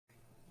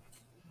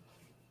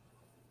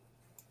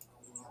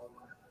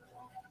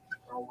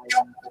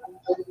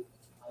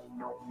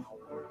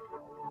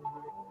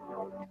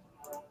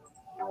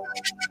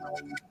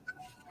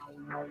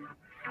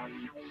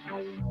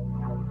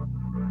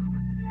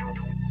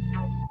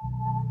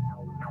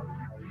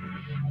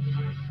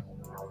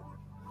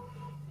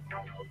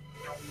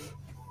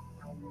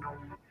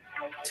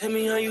Tell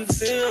me how you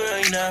feel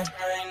right now.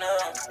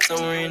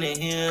 Somewhere in the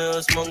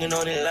hills, smoking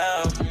on it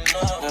loud.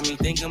 Got me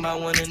thinking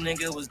about when a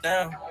nigga was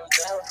down.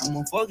 I'm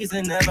on focus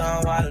and never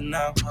on wild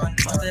now.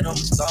 I said I'm a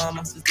star,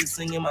 my sister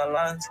singing my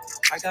lines.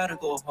 I gotta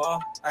go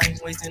hard, I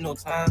ain't wasting no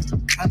time.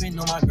 I've been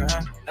on my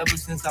grind ever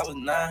since I was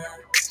 9.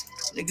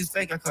 Niggas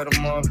fake, I cut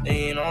them off,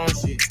 they ain't on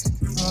shit.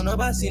 I don't know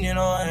about seen it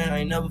on, and I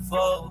ain't never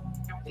fold.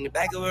 In the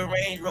back of a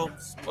Range Rover,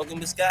 smoking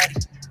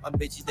biscotti. My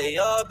bitches, they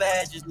all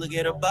bad, just look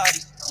at her body.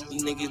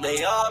 These niggas,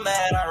 they all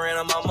mad, I ran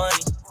on my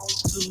money.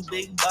 2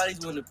 big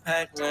bodies when the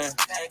pack, man.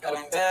 Got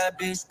a bad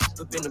bitch,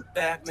 up in the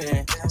back,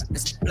 man.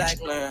 It's a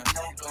black man.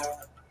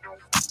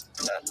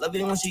 And I love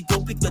it when she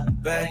go pick up the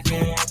back,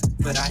 man.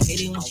 But I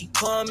hate it when she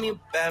call me a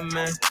bad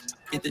man.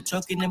 Get the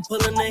choking and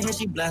pulling the hand,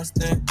 she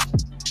blasting.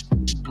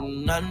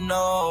 I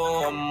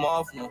know I'm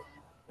off now,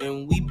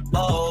 and we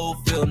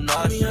both feel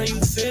naughty. How you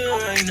feel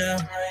right now?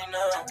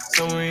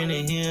 Somewhere in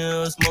the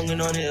hills,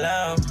 smoking on it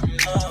loud.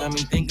 Got me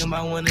thinking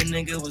about when a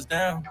nigga was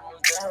down.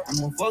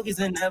 I'm on focus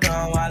and never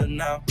on wild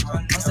now.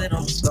 I said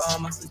I'm a star,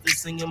 my sister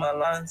singing my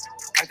lines.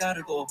 I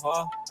gotta go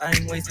hard, I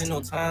ain't wasting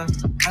no time.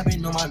 I've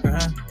been on my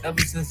grind ever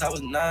since I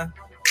was 9.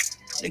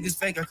 Niggas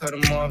fake, I cut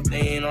them off, they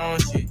ain't on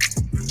shit.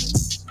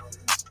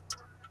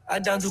 I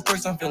down 2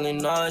 perks, I'm feeling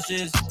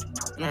nauseous.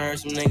 And I heard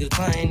some niggas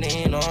playing, they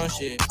ain't on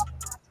shit.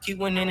 Keep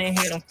winning in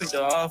head, I'm picked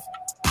her off.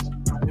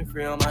 Been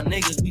free on my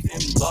niggas, we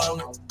finna be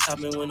ballin'.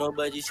 Shopping with no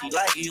budget, she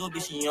like it, yo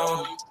bitch, she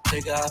on it.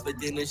 Take her out for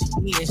dinner, she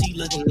me and she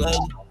looking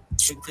lovely.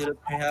 Take to the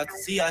penthouse to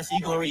see how she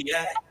gon'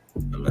 react.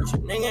 I'm not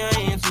your nigga,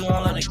 I ain't into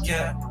all of the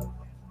cap.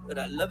 But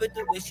I love it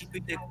the way she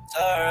pick the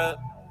guitar up.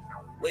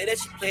 Way that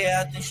she play,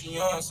 I think she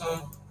on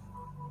some.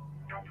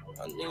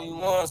 I think you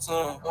want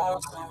some.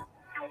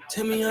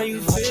 Tell me how you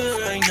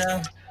feel right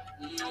now.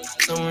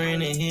 Somewhere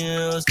in the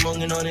hills,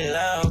 smoking on it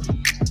loud.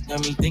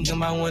 Got me thinking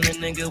about when a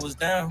nigga was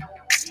down.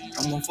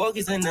 I'm on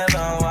focus and never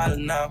on wild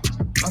now.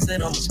 I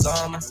said I'm a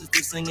star, my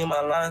sister singing my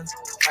lines.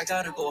 I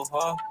gotta go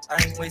hard,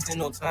 I ain't wasting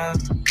no time.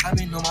 I've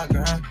been on my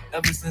grind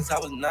ever since I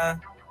was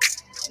 9.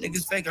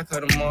 Niggas fake, I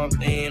cut them off,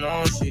 they ain't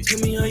on shit. Tell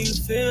me how you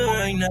feel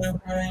right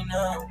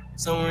now.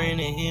 Somewhere in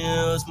the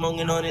hills,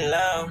 smoking on it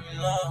loud.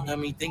 Got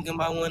me thinking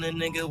about when a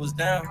nigga was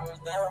down.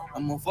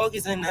 I'm on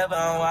focus and never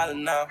on wild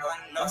now.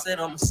 I said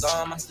I'm a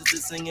star, my sister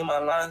singing my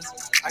lines.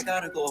 I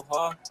gotta go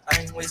hard,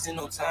 I ain't wasting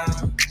no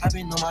time. I've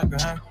been on my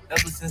grind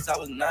ever since I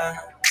was 9.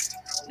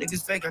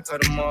 Niggas fake, I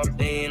cut them off,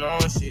 they ain't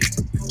on shit.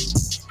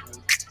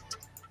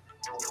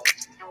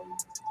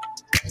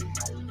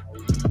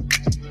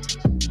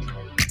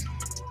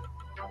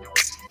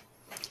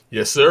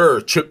 Yes,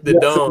 sir. Trip the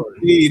Dawn.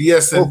 Indeed.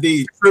 Yes,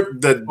 indeed.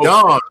 Trip the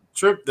Dawn.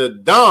 Trip the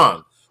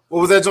Dawn.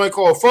 What was that joint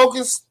called?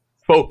 Focus?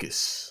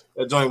 Focus.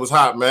 That joint was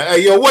hot, man.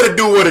 Hey, yo, what it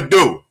do, what it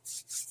do?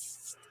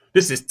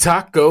 This is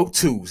Taco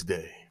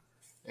Tuesday.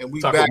 And we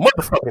Taco back.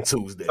 motherfucking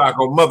Tuesday.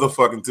 Taco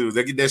motherfucking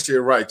Tuesday. Get that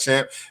shit right,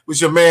 champ. What's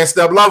your man,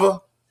 Step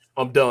Lover?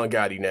 I'm Don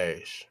Gotti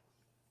Nash.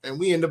 And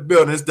we in the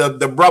building. It's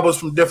the brothers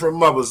from different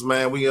mothers,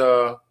 man. We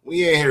in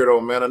here,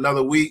 though, man.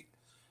 Another week.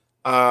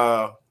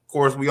 Of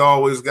course, we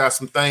always got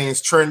some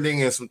things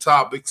trending and some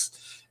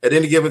topics. At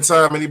any given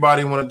time,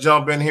 anybody want to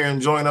jump in here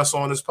and join us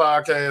on this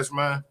podcast,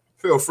 man,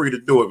 feel free to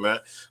do it, man.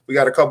 We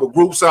got a couple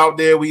groups out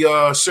there we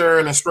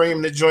sharing and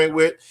streaming the joint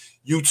with.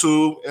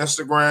 YouTube,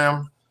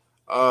 Instagram,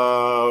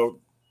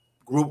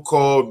 group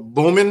called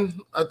Boomin'.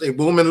 I think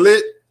Boomin'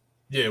 Lit.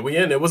 Yeah, we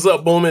in there. What's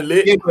up, Boomin'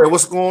 Lit? Yeah,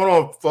 what's going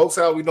on, folks?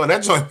 How we doing?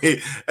 That joint,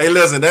 hey,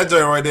 listen, that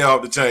joint right there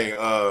off the chain.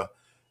 I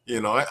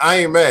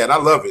ain't mad. I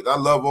love it. I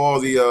love all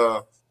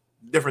the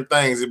different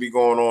things that be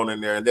going on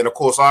in there. And then, of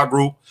course, our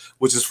group,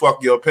 which is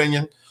Fuck Your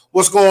Opinion.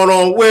 What's going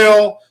on,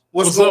 Will?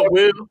 What's going up,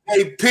 Will?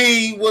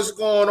 AP? What's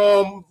going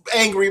on,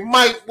 Angry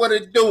Mike? What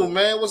it do,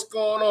 man? What's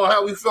going on?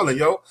 How we feeling,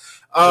 yo?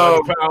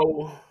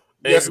 Powell,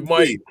 yes, Angry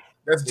Mike.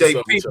 That's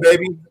JP,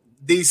 baby.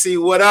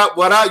 DC, what up?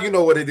 What up? You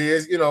know what it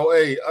is.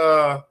 Hey,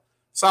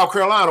 South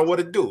Carolina, what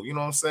it do? You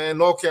know what I'm saying?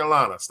 North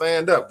Carolina,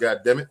 stand up,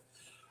 goddammit.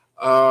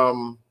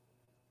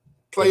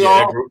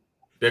 Playoff.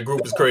 That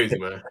group is crazy,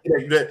 man.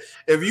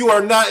 If you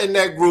are not in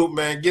that group,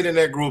 man, get in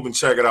that group and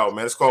check it out,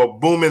 man. It's called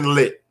Boomin'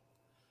 Lit.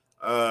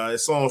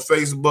 It's on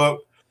Facebook.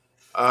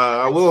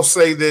 I will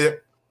say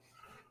that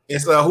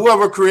it's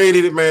whoever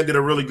created it, man, did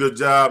a really good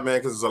job, man,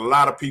 because there's a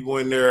lot of people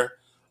in there.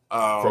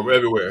 From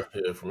everywhere.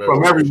 Yeah, from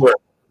everywhere.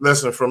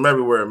 Listen, from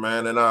everywhere,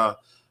 man. And I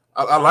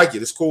like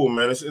it. It's cool,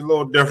 man. It's a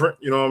little different,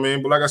 you know what I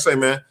mean? But like I say,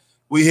 man,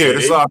 we here.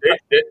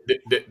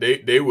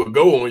 They will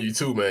go on you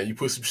too, man. You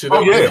put some shit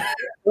up. Yeah.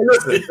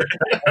 Listen.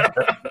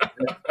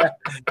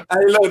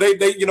 Hey, look, they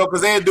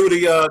because they do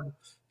the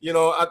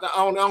I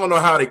don't know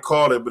how they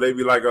call it, but they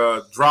be like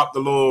drop the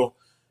little,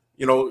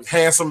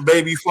 handsome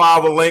baby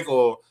father link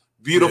or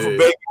beautiful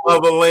baby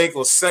mother link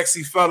or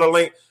sexy fella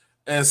link.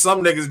 And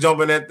some niggas jump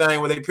in that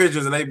thing with their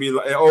pictures and they be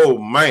like, oh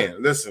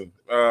man, listen,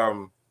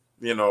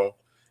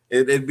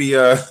 it'd be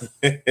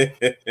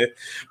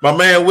my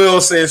man Will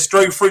says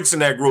straight freaks in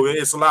that group.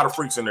 It's a lot of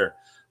freaks in there.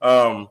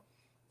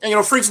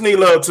 And freaks need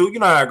love too. You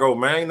know how I go,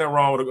 man. Ain't nothing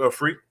wrong with a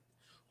freak.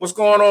 What's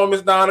going on,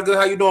 Miss Donegal?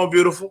 How you doing,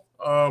 beautiful?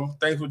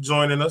 Thanks for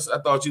joining us. I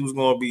thought you was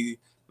gonna be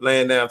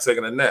laying down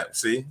taking a nap.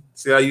 See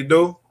how you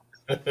do?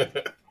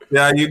 See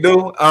how you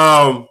do?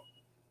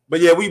 But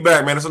yeah, we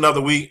back, man. It's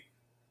another week.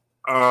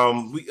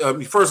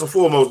 We first and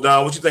foremost,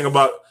 Don, what you think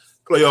about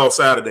playoff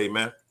Saturday,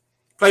 man?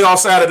 Playoff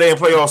Saturday and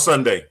playoff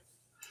Sunday.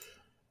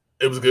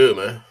 It was good,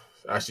 man.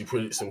 Actually,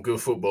 put some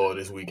good football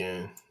this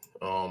weekend.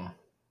 I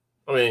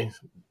mean,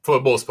 for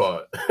the most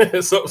part,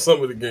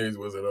 some of the games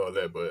wasn't all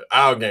that, but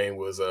our game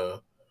was.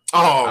 Man,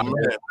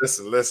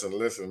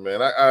 listen,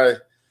 man. I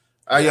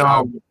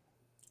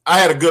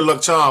had a good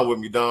luck charm with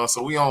me, Don.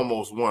 So we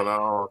almost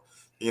won.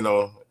 She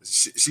know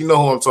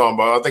who I'm talking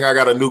about. I think I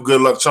got a new good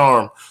luck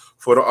charm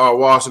for the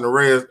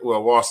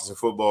Washington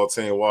football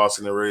team,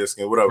 Washington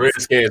Redskins, whatever.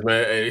 Redskins,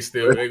 man. Hey,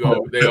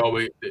 they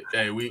always.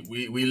 Hey,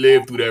 we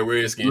lived through that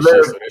Redskins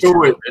shit.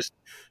 So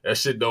that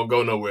shit don't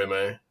go nowhere,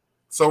 man.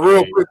 So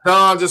real quick,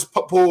 Don just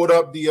pulled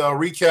up the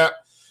recap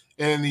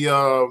and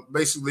the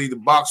basically the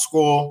box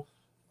score,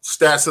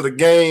 stats of the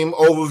game,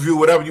 overview,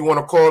 whatever you want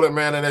to call it,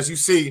 man. And as you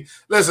see,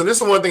 listen,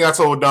 this is one thing I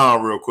told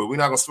Don real quick. We're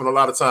not gonna spend a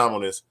lot of time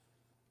on this.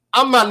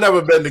 I'm not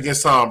never betting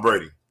against Tom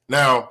Brady.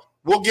 Now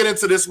we'll get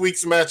into this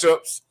week's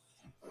matchups.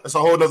 That's a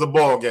whole nother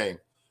ball game.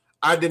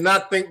 I did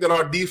not think that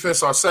our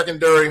defense, our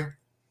secondary,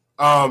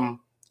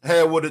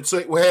 had what it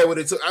took.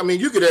 I mean,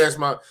 you could ask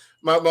my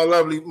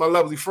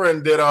lovely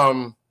friend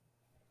that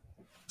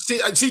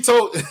she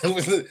told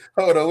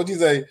hold on, what'd you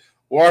say?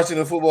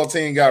 Washington football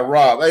team got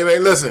robbed. Hey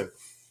man, listen,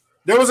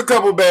 there was a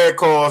couple bad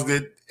calls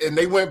and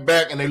they went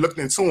back and they looked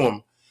into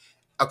them.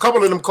 A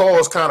couple of them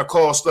calls kind of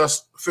cost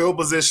us field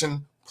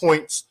position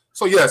points.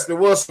 So yes, there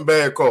was some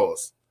bad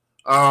calls.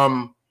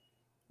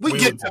 We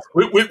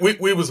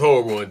was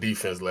horrible on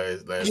defense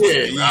last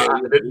week. Yeah.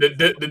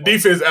 The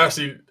defense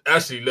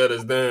actually let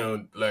us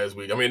down last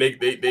week. I mean,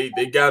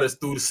 they got us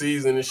through the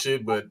season and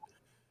shit, but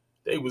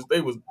they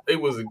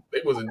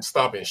wasn't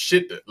stopping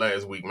shit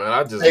last week, man.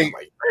 I just was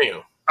like,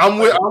 damn. I'm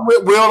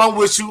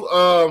with you.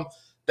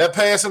 That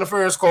pass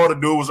interference call to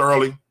do was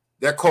early.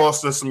 That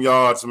cost us some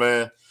yards,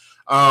 man.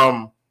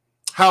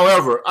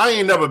 However, I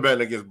ain't never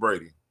betting against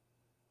Brady.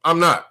 I'm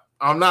not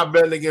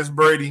betting against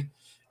Brady.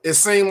 It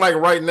seemed like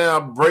right now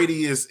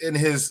Brady is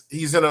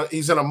he's in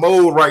a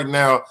mode right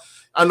now.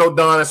 I know,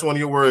 Don, that's one of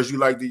your words you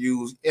like to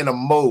use, in a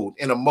mode.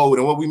 And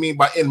what we mean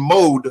by in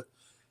mode,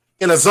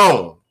 in a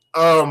zone.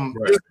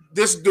 Right.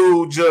 This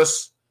dude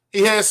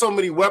he has so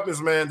many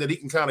weapons, man, that he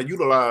can kind of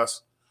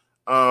utilize.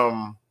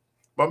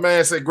 My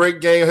man said,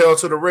 great game held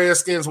to the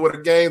Redskins. What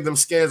a game. Them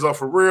Skins are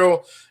for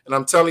real. And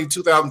I'm telling you,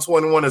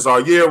 2021 is our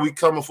year. We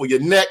coming for your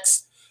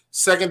next.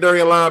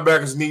 Secondary and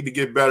linebackers need to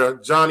get better.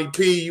 Johnny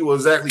P, you were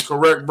exactly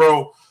correct,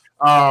 bro.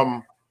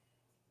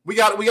 We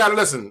got to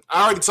listen.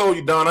 I already told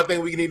you, Don. I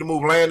think we need to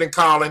move Landon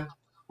Collins.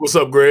 What's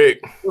up, Greg?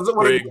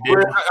 Greg,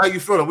 how you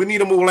feeling? We need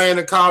to move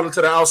Landon Collins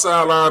to the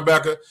outside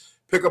linebacker.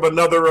 Pick up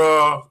another.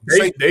 I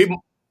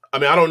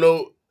don't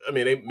know. I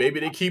mean,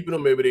 maybe they keeping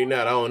him, maybe they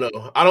not. I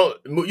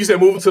don't know. You said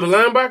moving to the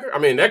linebacker? I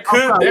mean, that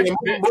could. Moving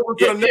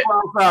to the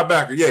outside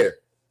backer. Yeah.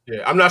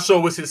 Yeah, I'm not sure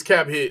what's his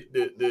cap hit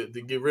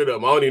to get rid of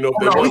him. I don't even know if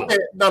they want him.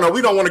 No,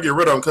 we don't want to get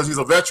rid of him because he's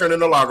a veteran in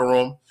the locker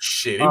room.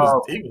 Shit, he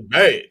was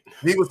bad.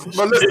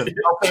 But listen,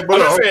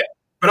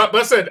 but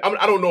I said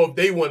I don't know if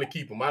they want to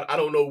keep him. I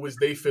don't know what's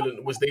they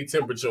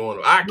temperature on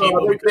him. I keep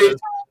him because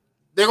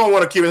they're gonna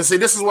want to keep him. See,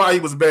 this is why he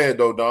was bad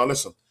though, Don.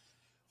 Listen,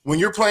 when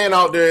you're playing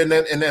out there in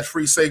that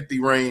free safety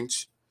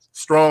range,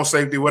 strong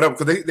safety, whatever,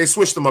 because they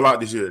switched them a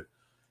lot this year,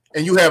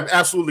 and you have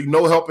absolutely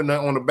no help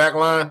on the back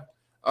line.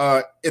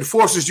 It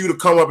forces you to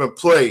come up and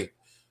play.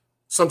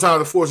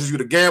 Sometimes it forces you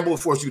to gamble. It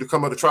forces you to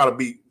come up to try to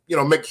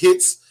make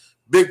hits,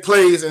 big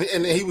plays,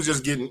 and he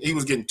was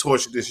getting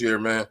tortured this year,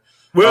 man.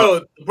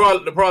 Well,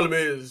 the problem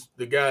is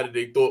the guy that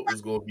they thought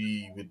was going to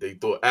be what they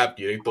thought Apke.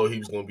 They thought he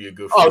was going to be a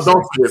good. Don't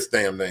forget his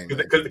damn name.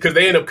 Because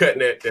they end up cutting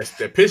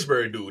that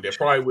Pittsburgh dude. That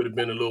probably would have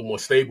been a little more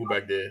stable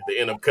back there. They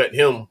end up cutting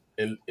him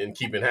and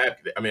keeping Apke.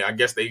 I mean, I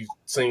guess they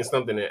seen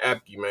something in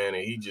Apke, man,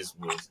 and he just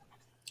was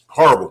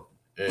horrible.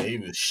 And he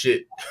was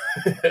shit.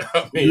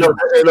 I mean,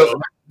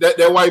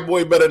 that white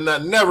boy better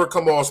not never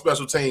come on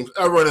special teams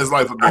ever in his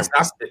life again.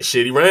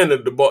 Shit, he ran the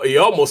ball. He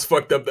almost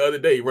fucked up the other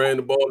day. He ran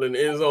the ball in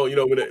the end zone. You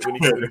know, when he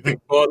picked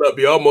the ball up,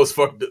 he almost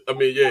fucked up. I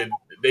mean, yeah,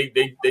 they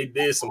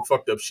did some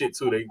fucked up shit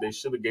too. They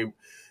should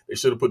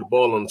have put the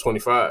ball on the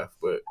 25.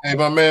 But hey,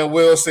 my man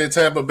Will said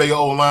Tampa Bay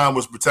O-line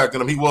was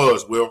protecting him. He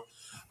was, Will.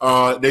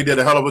 They did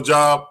a hell of a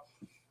job.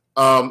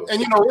 And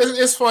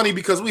it's funny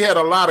because we had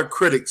a lot of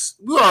critics.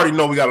 We already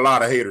know we got a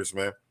lot of haters,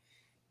 man.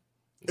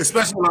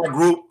 Especially in our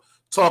group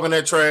talking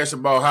that trash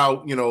about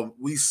how,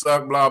 we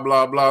suck, blah,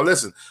 blah, blah.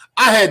 Listen,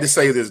 I had to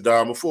say this,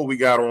 Don, before we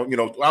got on.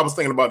 I was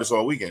thinking about this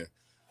all weekend.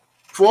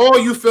 For all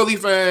you Philly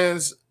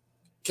fans,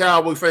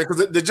 Cowboy fans,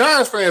 because the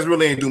Giants fans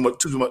really ain't doing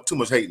too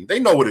much hating. They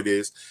know what it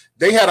is.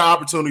 They had an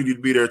opportunity to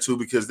be there too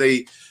because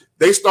they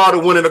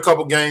started winning a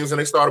couple games and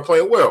they started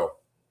playing well.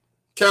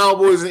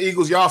 Cowboys and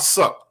Eagles, y'all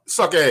suck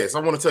ass. I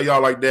want to tell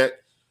y'all like that.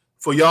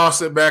 For y'all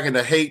sit back and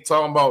the hate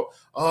talking about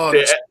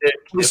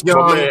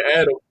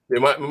Yeah,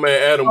 my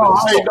man Adam.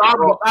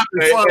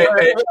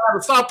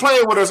 Stop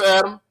playing with us,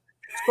 Adam.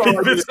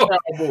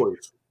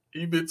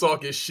 He been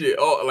talking shit.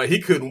 Oh, like he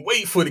couldn't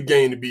wait for the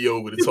game to be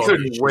over to talk.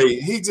 Couldn't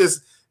wait.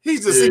 He's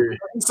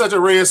such a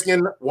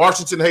Redskin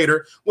Washington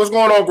hater. What's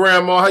going on,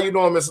 Grandma? How you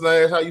doing, Miss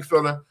Nash? How you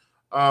feeling?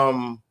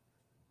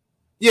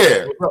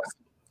 Yeah.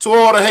 To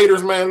all the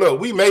haters, man, look,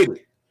 we made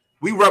it.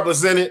 We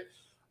represented.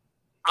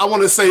 I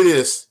want to say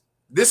this.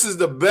 This is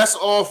the best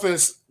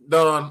offense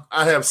done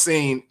I have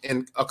seen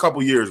in a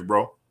couple years,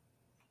 bro.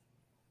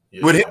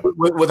 Yeah.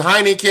 With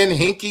Heineken,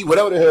 Hinkie,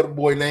 whatever the hell the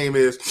boy name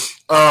is,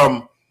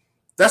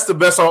 that's the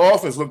best our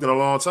offense looked in a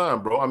long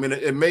time, bro. I mean,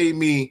 it made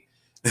me,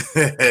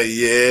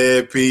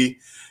 yeah, P,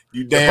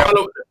 you damn.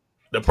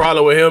 The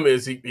problem with him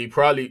is he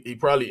probably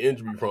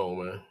injury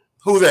prone, man.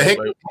 Who's that?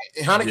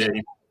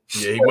 Heineken?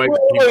 Yeah, he might.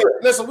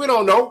 Listen, we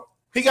don't know.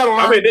 He got a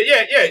lot. I mean,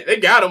 they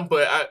got him,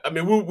 but I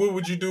mean, what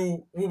would you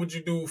do? What would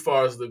you do as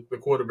far as the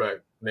quarterback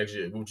next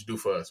year? What would you do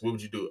for us? What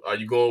would you do? Are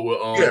you going with?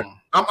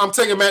 I'm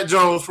taking Matt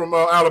Jones from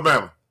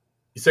Alabama.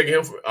 You taking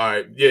him? All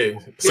right, yeah.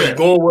 So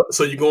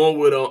you're going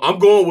with. I'm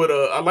going with.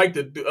 I like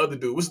the other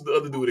dude. What's the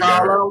other dude that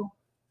got hurt?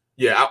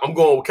 Yeah, I'm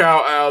going with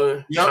Kyle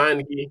Allen,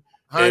 Heineke,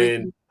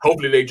 and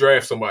hopefully they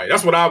draft somebody.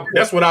 That's what I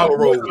would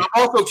roll with.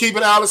 I'm also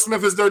keeping Alex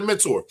Smith as their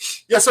mentor.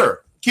 Yes,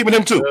 sir. Keeping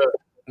him too.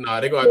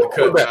 Nah, they're gonna have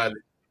to cut.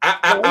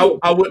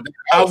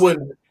 I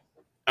wouldn't.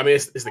 I mean,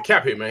 it's the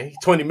cap hit, man. He's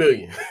 $20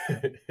 million.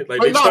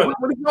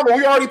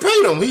 We already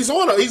paid him. He's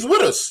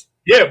with us.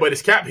 Yeah, but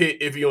his cap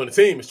hit if you're on the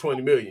team is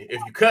 $20 million.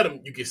 If you cut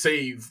him, you can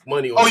save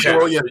money on the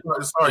cap.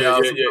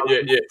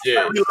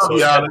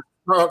 Yeah.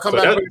 Come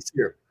back next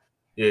year.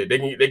 Yeah, they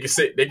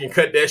can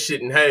cut that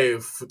shit in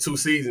half for 2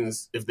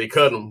 seasons if they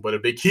cut him. But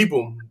if they keep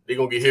him, they're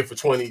gonna get hit for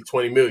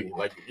 $20 million.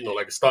 Like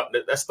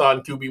that's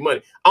starting QB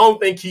money. I don't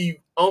think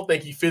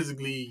he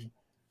physically.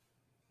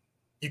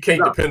 You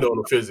can't depend on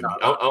him physically.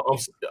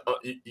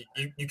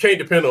 You can't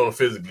depend on him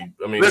physically.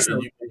 I mean,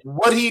 listen,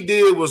 what he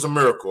did was a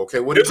miracle. Okay,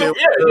 what he did,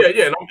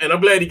 yeah. And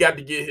I'm glad he got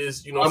to get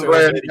his. You know, I'm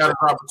glad he got an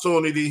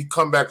opportunity,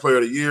 comeback player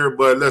of the year.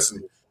 But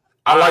listen,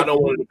 I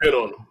don't want to depend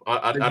on him.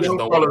 I just don't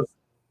want.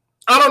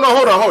 I don't know.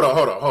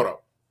 Hold on.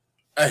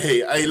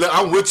 Hey, look,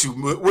 I'm with you,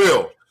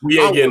 Will. We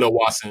ain't getting no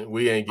Watson.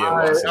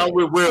 I'm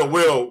with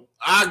Will.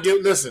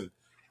 Listen,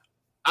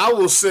 I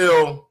will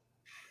sell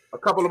a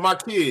couple of my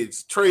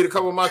kids, trade a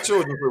couple of my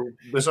children for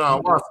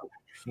Deshaun Watson.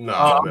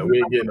 No, man, we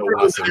ain't getting no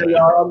Watson.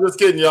 I'm just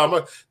kidding, y'all.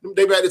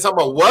 They back there talking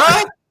about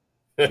what?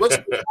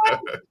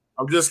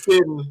 I'm just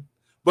kidding.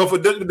 But for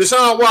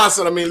Deshaun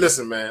Watson, I mean,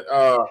 listen, man.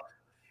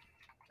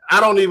 I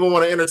don't even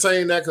want to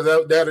entertain that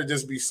because that'd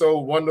just be so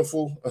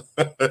wonderful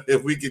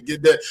if we could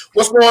get that.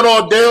 What's going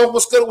on, Dale?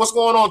 What's good? What's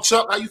going on,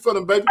 Chuck? How you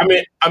feeling, baby?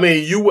 I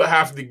mean, you would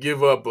have to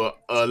give up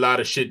a lot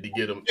of shit to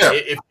get him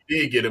if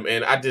you did get him,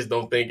 and I just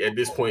don't think at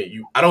this point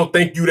I don't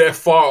think you that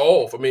far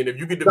off. I mean, if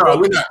you can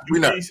develop, we're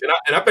not.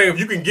 And I think if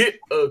you can get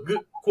a good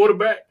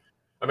quarterback,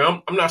 I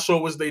mean, I'm not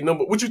sure what's their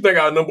number. What you think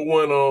our number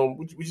one?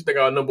 What you think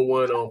our number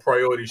one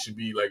priority should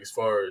be? Like as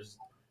far as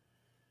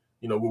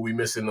what we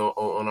missing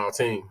on our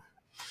team.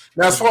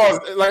 Now, as far as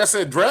like I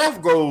said,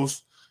 draft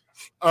goes,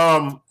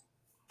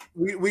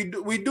 we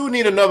do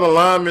need another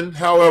lineman.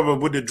 However,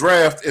 with the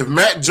draft, if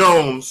Matt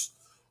Jones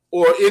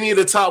or any of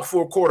the top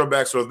 4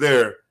 quarterbacks are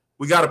there,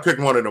 we got to pick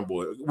one of them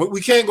boys.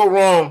 We can't go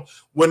wrong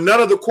with none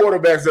of the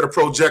quarterbacks that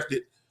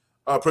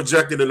are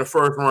projected in the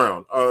first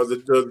round.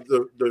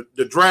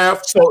 The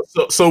draft.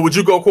 So would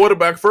you go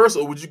quarterback first,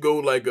 or would you go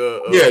like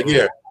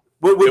yeah?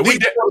 We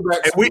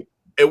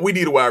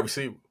need a wide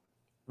receiver.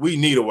 We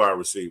need a wide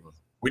receiver.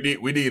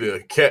 We need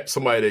to catch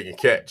somebody that can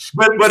catch.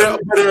 But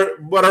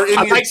are any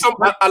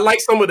I like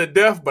some of the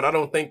depth, but I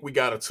don't think we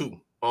got a 2.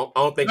 I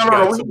don't think. No.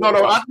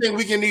 I think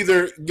we can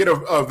either get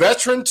a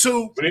veteran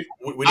 2. We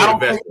need a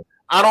veteran.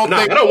 I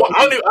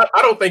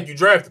don't think you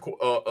draft a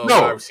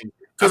wide receiver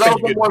because I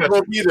don't think one's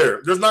going to be there.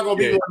 There's not going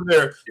to be one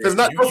there because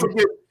don't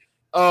forget.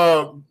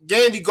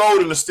 Gandy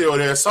Golden is still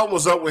there. Something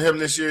was up with him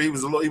this year. He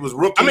was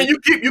rookie. I mean, you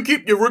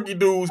keep your rookie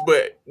dudes,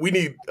 but we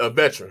need a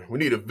veteran. We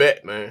need a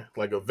vet, man,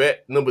 like a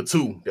vet number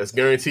 2 that's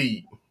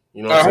guaranteed.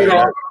 You know what I'm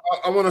saying?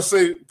 I want to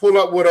say, pull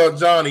up with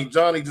Johnny.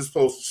 Johnny just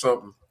posted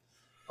something.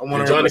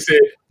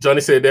 Johnny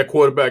said that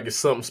quarterback is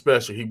something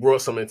special. He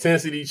brought some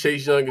intensity.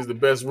 Chase Young is the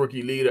best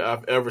rookie leader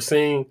I've ever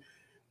seen.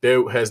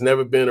 There has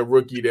never been a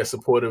rookie that's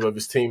supportive of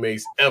his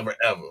teammates ever.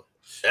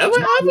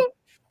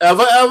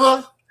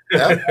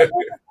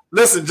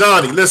 Listen,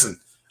 Johnny,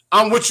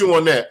 I'm with you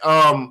on that.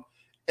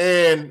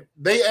 And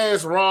they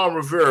asked Ron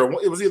Rivera,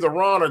 it was either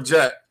Ron or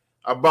Jack,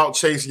 about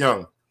Chase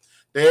Young.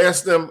 They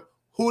asked him,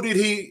 who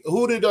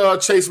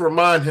did Chase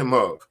remind him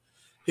of?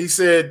 He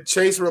said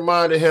Chase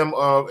reminded him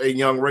of a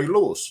young Ray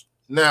Lewis.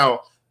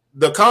 Now,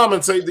 the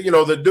commentator,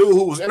 the dude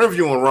who was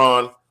interviewing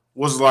Ron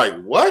was like,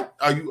 what?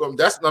 Are you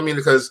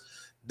because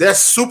that's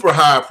super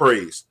high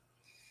praise.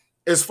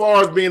 As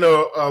far as being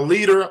a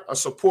leader, a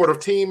supportive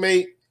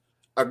teammate,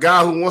 a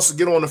guy who wants to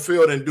get on the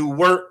field and do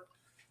work,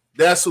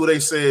 that's who they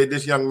said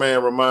this young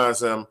man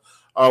reminds him.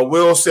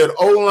 Will said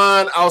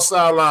O-line,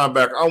 outside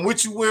linebacker. I'm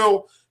with you,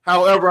 Will.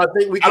 However, I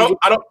think we can.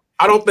 I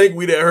I don't think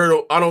we that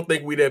hurt. I don't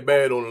think we that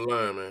bad on the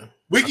line, man.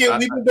 We can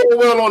do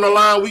well on the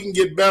line. We can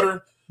get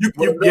better.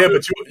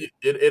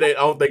 It ain't. I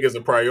don't think it's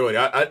a priority.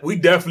 We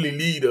definitely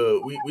need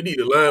we need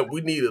a line.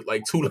 We need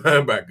like 2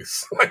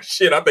 linebackers. Like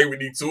shit, I think we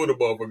need 2 of the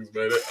motherfuckers,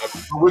 man.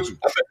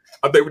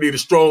 I think we need a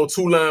strong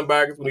 2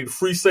 linebackers. We need a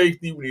free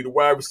safety. We need a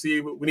wide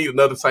receiver. We need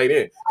another tight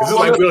end. Because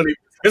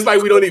it's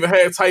like we don't even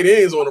have tight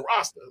ends on the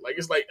roster. Like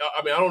it's like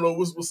I don't know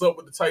what's up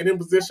with the tight end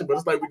position, but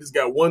it's like we just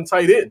got 1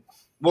 tight end.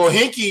 Well,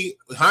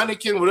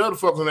 Heineken, whatever the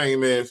fuck his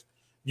name is,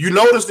 you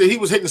noticed that he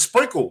was hitting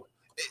sprinkle.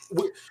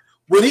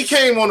 When he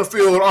came on the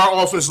field,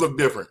 our offense looked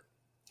different.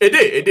 It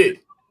did.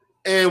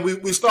 And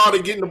we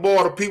started getting the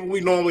ball to people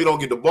we normally don't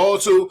get the ball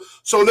to.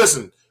 So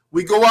listen,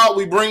 we go out,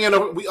 we bring in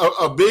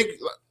a big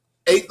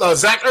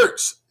Zach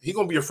Ertz. He's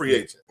gonna be a free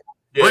agent.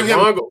 Yeah, bring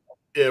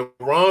him.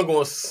 Ron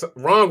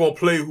gonna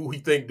play who he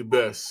think the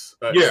best.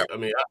 Yeah, I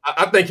mean,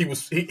 I think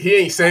he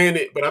ain't saying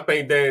it, but I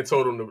think Dan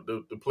told him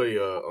to play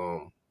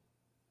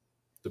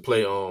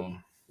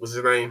what's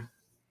his name?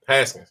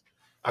 Haskins.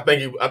 I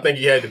think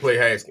he had to play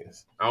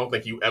Haskins. I don't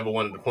think he ever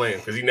wanted to play him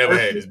because he never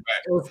had his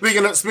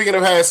back. Speaking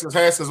of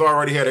Haskins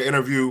already had an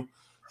interview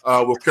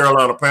with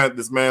Carolina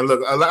Panthers. Man,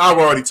 look, I've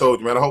already told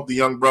you, man. I hope the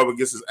young brother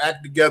gets his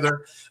act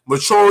together.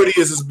 Maturity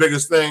is his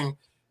biggest thing.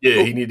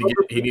 Yeah, he need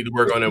to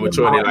work on that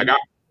maturity. Like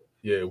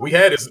I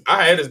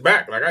had his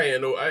back. Like I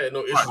had no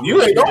issue.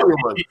 You ain't going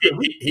one.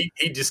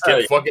 He just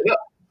kept fucking up.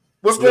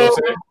 What's going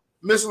on,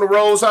 Miss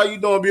LaRose? How you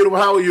doing, beautiful?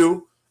 How are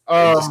you? He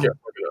just kept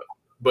fucking up.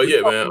 But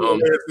yeah, man. A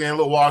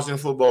little Washington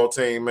football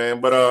team,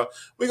 man. But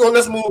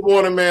let's move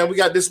on, man. We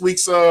got this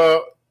week's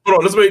Hold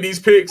on, let's make these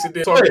picks and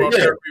then talk about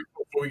before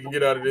we can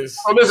get out of this.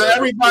 So listen,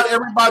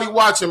 everybody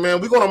watching, man.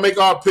 We're gonna make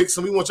our picks,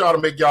 and we want y'all to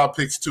make y'all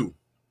picks too.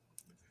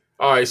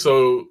 All right,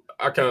 so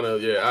I kind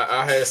of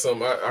I had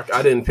some.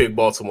 I didn't pick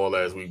Baltimore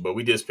last week, but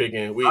we just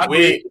picking.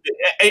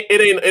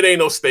 It ain't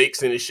no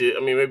stakes in this shit. I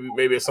mean,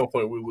 maybe at some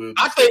point we will.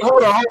 I think.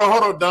 Hold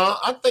on, Don.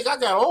 I think I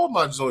got all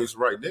my joints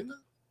right, didn't I?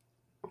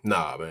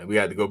 Nah, man. We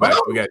got to go back.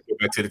 We got to go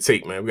back to the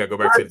tape, man. We got to go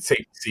back to the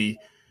tape. See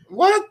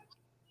what?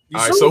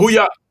 All right. So who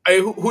y'all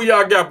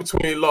got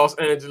between Los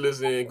Angeles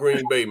and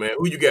Green Bay, man?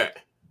 Who you got?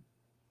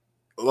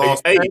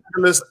 Los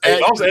Angeles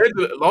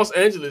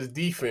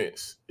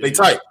defense. They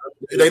tight.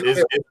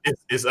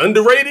 It's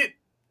underrated.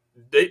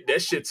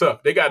 That shit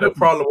tough. They got a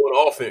problem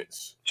with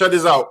offense. Check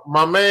this out.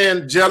 My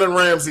man Jalen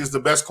Ramsey is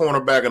the best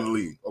cornerback in the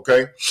league.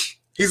 Okay,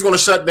 he's going to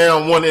shut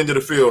down one end of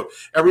the field.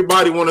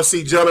 Everybody want to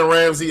see Jalen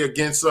Ramsey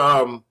against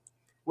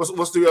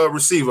what's the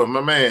receiver?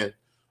 My man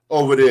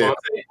over there,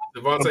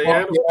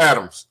 Devontae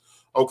Adams.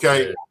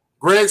 Okay, yeah.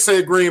 Greg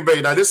said Green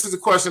Bay. Now this is a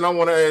question I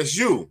want to ask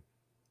you.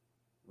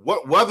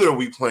 What weather are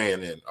we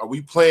playing in? Are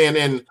we playing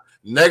in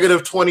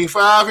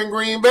 -25 in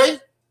Green Bay?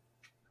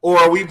 Or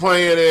are we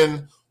playing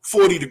in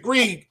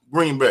 40-degree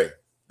Green Bay?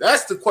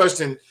 That's the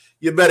question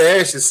you better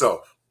ask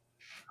yourself.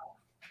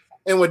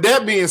 And with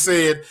that being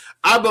said,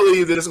 I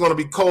believe that it's going to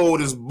be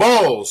cold as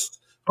balls.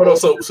 Hold on,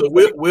 so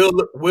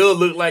Will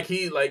look like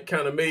he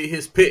kind of made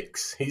his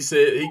picks. He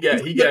said he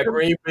got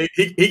Green Bay.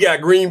 He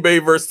got Green Bay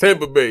versus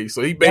Tampa Bay.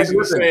 So he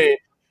basically saying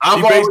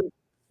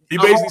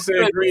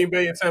saying Green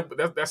Bay and Tampa.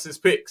 That's his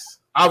picks.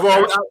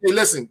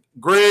 Listen,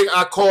 Greg,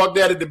 I called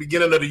that at the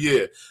beginning of the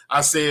year.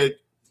 I said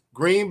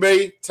Green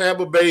Bay,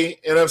 Tampa Bay,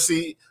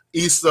 NFC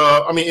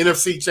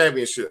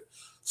Championship.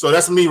 So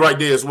that's me right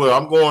there as well.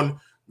 I'm going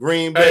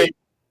Green Bay.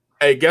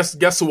 Hey,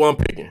 guess who I'm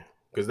picking?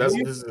 Because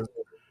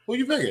who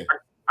you picking?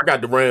 I got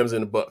the Rams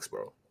and the Bucks,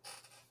 bro.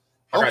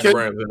 I got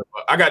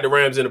the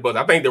Rams and the Bucks.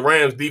 I think the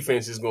Rams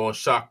defense is going to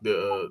shock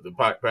the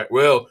pack.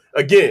 Well,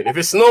 again, if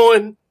it's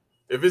snowing,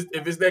 if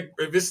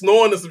it's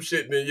snowing or some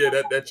shit, then yeah,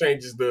 that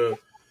changes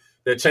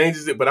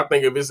it. But I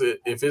think if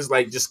it's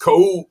like just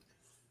cold,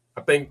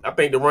 I think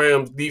the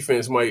Rams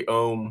defense might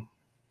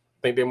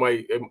they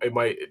might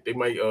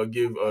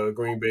give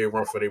Green Bay a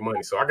run for their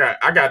money. So I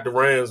got the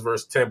Rams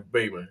versus Tampa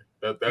Bay, man.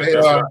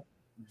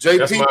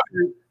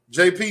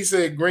 JP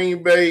said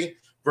Green Bay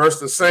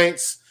versus the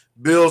Saints,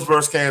 Bills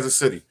versus Kansas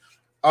City.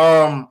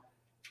 Who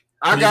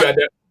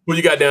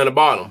you got down the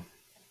bottom?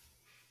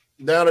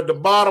 Down at the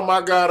bottom,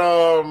 I got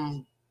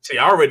See,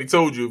 I already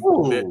told you.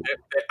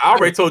 I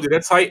already told you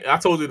that I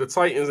told you the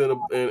Titans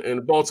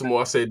and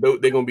Baltimore. I said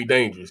they're gonna be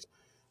dangerous.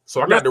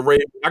 So I got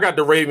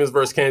the Ravens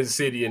versus Kansas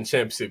City in the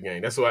championship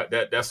game. That's who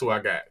I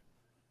got.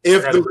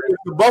 If the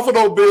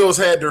Buffalo Bills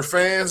had their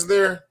fans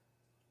there,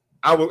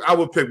 I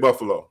would pick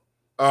Buffalo.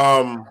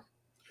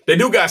 They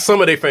do got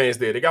some of their fans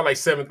there. They got like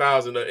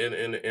 7,000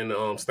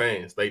 in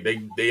stands.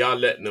 They are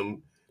letting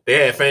them.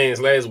 They had fans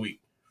last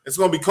week. It's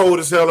gonna be cold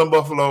as hell in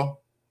Buffalo.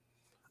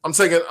 I'm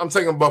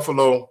taking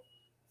Buffalo,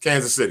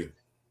 Kansas City.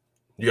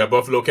 You got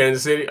Buffalo,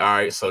 Kansas City. All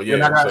right, so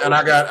yeah.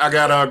 I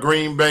got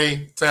Green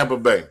Bay, Tampa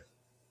Bay.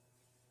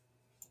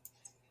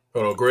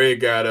 Hold on, Greg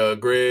got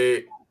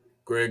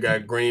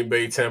Green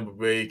Bay, Tampa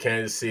Bay,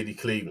 Kansas City,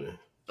 Cleveland.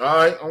 All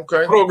right,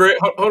 okay. Hold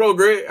on,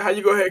 Greg. How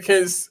you go ahead,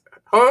 Kansas?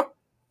 Huh?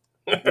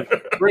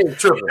 Greg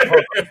tripping.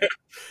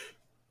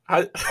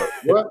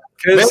 What?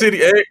 Kansas City.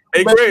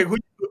 Hey, Greg.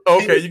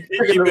 Okay,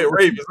 you bet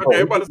Ravens.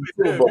 Okay, I'm about to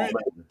say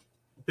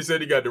He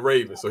said he got the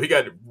Ravens. So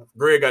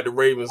Greg got the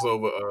Ravens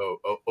over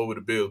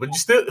the Bills. But you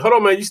still hold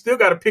on, man. You still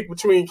got to pick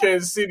between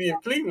Kansas City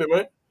and Cleveland,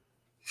 man.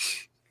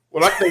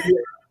 Well, I think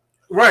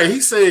right.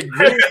 He said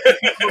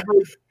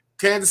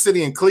Kansas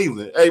City and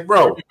Cleveland. Hey,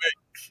 bro. All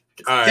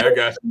right, I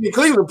got you.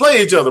 Cleveland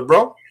play each other,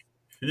 bro.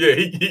 Yeah,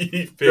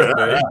 he picked,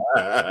 man.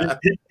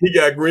 he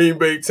got Green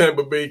Bay,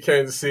 Tampa Bay,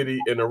 Kansas City,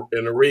 and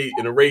the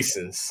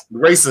Racings. The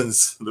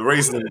Racings.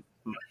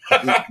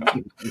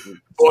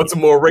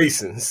 Baltimore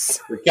Racings.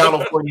 The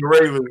California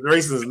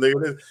Racings,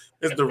 nigga.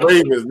 It's the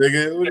Ravens,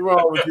 nigga. What's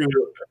wrong with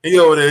you? He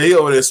over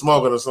there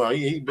smoking or something.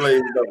 He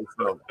blazed up or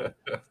something.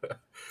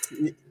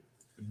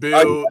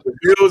 The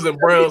Bills and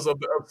Browns of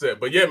the upset.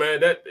 But yeah,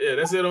 man,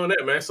 that's it on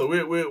that, man. So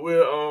we're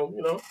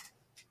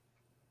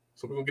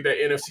so we're gonna get that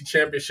NFC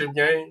Championship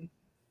game.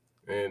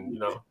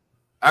 And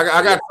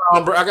I got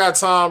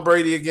Tom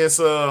Brady against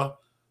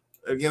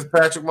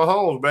Patrick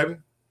Mahomes, baby,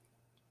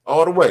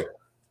 all the way.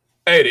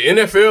 Hey, the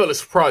NFL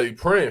is probably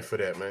praying for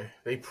that, man.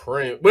 They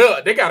praying.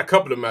 Well, they got a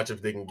couple of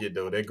matchups they can get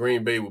though. That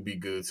Green Bay would be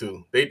good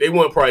too. They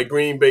want probably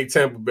Green Bay,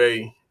 Tampa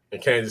Bay,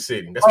 and Kansas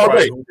City. That's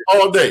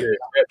all day. Yeah,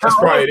 that's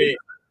probably it.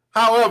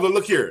 However,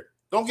 look here,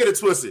 don't get it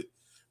twisted,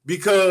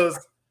 because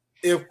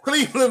if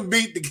Cleveland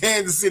beat the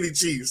Kansas City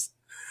Chiefs,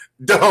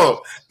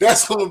 dog,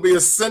 that's going to be a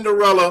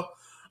Cinderella.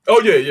 Oh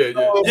yeah,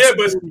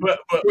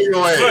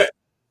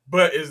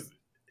 but is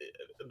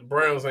the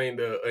Browns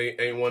ain't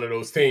one of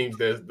those teams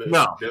there's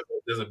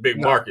a big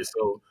market,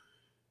 so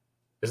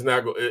it's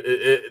not go.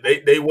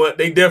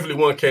 They definitely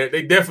want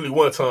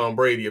Tom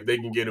Brady if they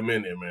can get him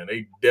in there, man.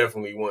 They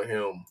definitely want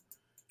him.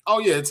 Oh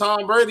yeah,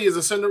 Tom Brady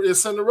is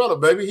Cinderella,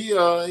 baby. He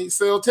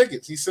sell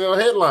tickets, he sell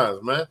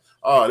headlines, man.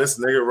 Oh, this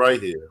nigga right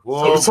here.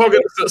 Whoa. So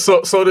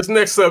this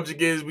next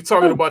subject is we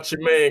talking about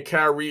your man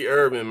Kyrie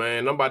Irving,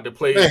 man. I'm about to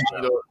play.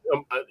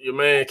 Your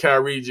man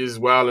Kyrie just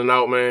wilding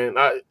out, man.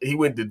 He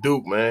went to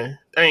Duke, man.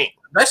 Dang,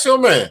 that's your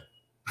man.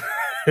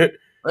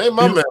 Ain't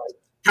my man.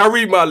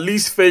 Kyrie, my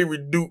least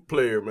favorite Duke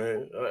player,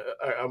 man.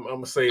 I'm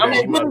gonna say that. I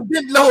mean,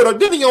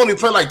 didn't he only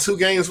play like 2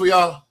 games for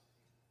y'all?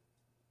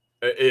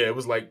 Yeah, it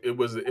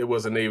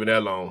wasn't even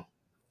that long.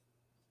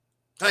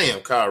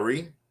 Damn,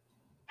 Kyrie.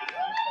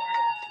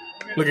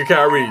 Look at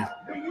Kyrie.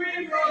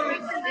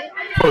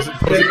 Supposed to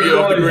be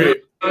off the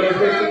grid.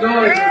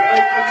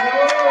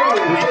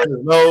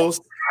 Nose.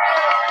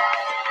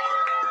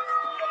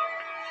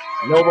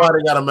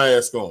 Nobody got a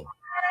mask on.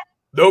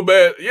 No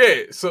bad.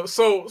 Yeah. So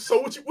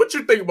what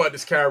you think about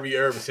this Kyrie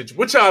Irving situation?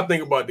 What y'all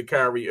think about the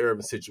Kyrie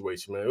Irving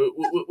situation, man?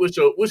 What's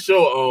your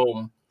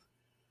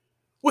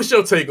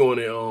take on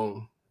it,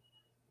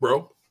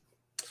 bro?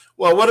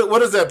 Well, what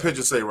does that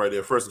picture say right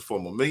there? First and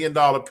foremost, $1 million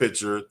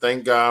picture.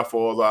 Thank God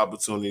for all the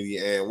opportunity,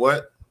 and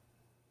what?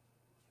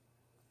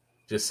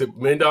 Just $1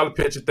 million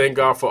picture. Thank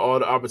God for all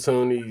the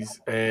opportunities,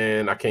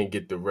 and I can't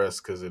get the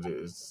rest because it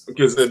is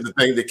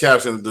the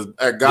caption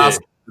at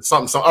gospel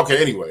something.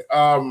 Okay, anyway,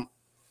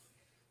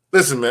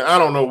 listen, man. I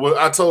don't know what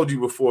I told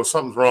you before.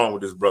 Something's wrong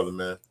with this brother,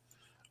 man.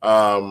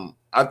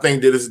 I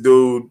think that this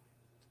dude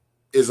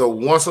is a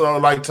once in a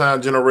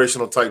lifetime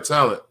generational type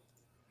talent.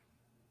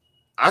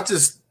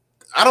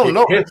 I don't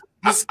know.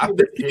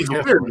 He's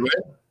weird, man.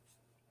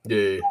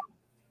 Yeah.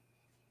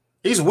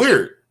 He's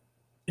weird.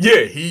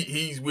 Yeah,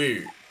 he's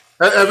weird.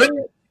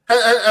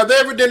 Have they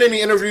ever done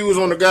any interviews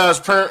on the guy's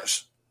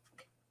parents?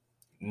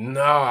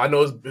 No, I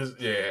know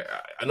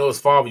his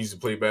father used to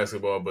play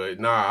basketball,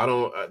 but I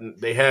don't.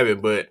 They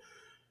haven't. But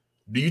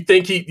do you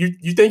think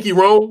you think he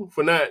wrong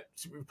for not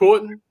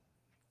reporting?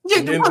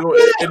 Yeah,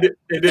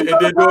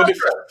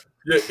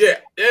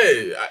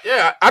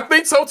 Yeah. I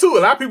think so too. A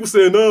lot of people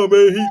saying, "No,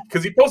 man,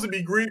 because he's supposed to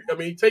be Greek. I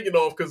mean, taking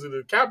off because of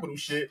the capital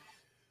shit."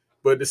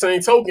 But the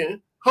same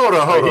token, hold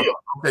on.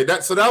 Okay,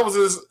 that was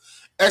his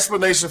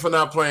explanation for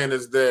not playing.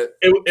 Is that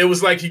it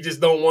was like he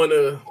just don't want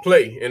to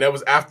play, and that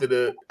was after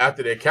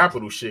that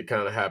capital shit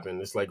kind of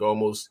happened. It's like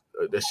almost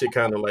that shit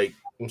kind of like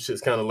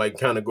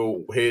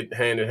go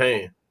hand in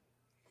hand.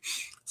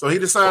 So he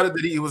decided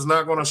that he was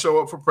not going to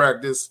show up for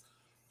practice,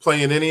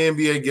 playing any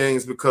NBA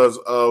games because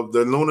of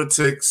the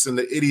lunatics and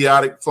the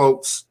idiotic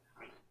folks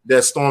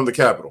that stormed the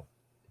Capitol.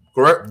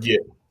 Correct? Yeah.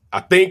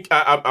 I think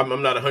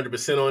I'm not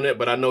 100% on that,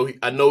 but I know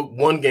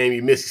one game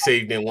he missed. He said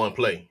he didn't want to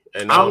play,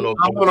 and I don't know.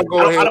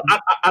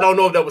 I don't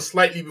know if that was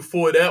slightly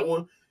before that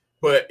one,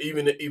 but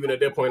even at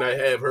that point, I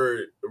have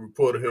heard a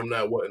report of him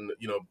not wanting,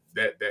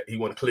 that he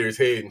want to clear his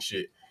head and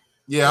shit.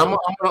 Yeah, I'm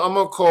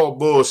gonna call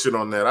bullshit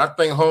on that. I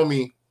think,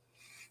 homie,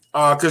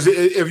 because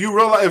if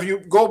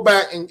you go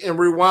back and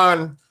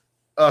rewind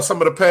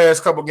some of the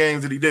past couple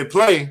games that he did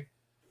play,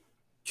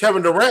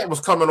 Kevin Durant was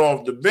coming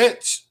off the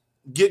bench,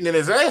 getting in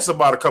his ass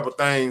about a couple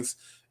things,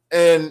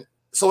 and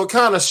so it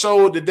kind of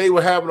showed that they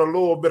were having a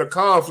little bit of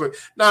conflict.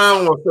 Now, I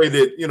don't want to say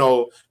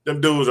that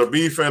them dudes are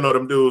beefing or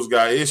them dudes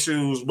got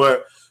issues,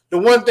 but the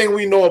one thing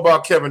we know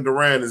about Kevin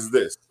Durant is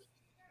this: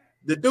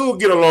 the dude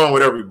get along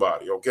with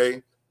everybody.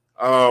 Okay,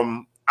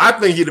 I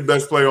think he's the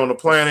best player on the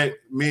planet.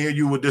 Me and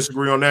you would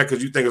disagree on that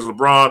because you think it's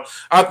LeBron.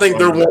 I think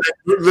they're 1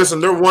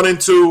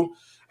 and 2.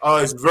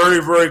 It's very,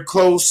 very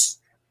close.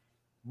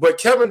 But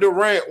Kevin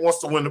Durant wants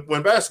to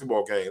win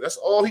basketball games. That's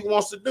all he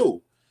wants to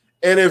do.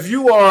 And if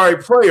you are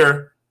a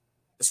player,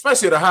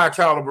 especially at a high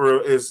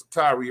caliber as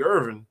Kyrie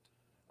Irving,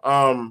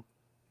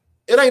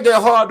 it ain't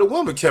that hard to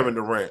win with Kevin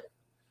Durant.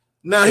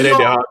 Now it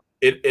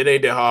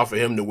ain't that hard for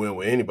him to win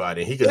with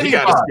anybody. He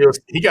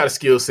got a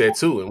skill set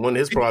too, and one of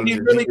his problems. He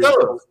really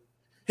does.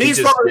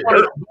 He's probably one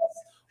of the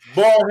best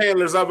ball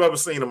handlers I've ever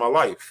seen in my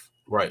life.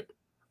 Right.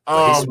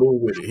 He's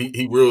smooth with it.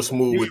 He real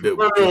smooth with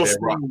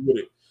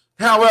it.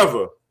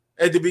 However,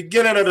 at the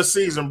beginning of the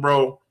season,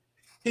 bro,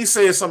 he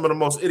said some of the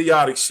most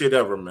idiotic shit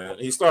ever, man.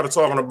 He started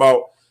talking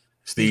about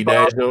Steve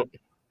Nash. No.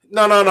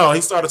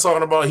 He started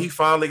talking about he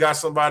finally got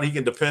somebody he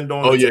can depend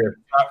on. Oh, yeah.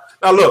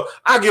 Now, look,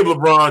 I give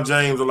LeBron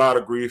James a lot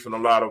of grief and a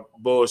lot of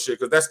bullshit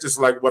because that's just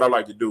like what I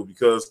like to do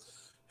because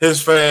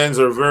his fans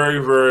are very,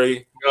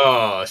 very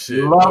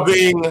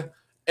loving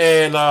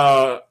and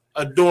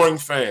adoring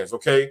fans,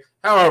 okay?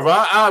 However,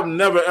 I've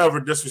never,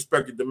 ever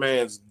disrespected the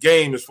man's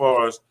game as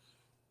far as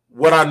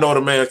what I know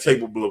the man's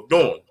capable of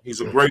doing. He's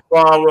a great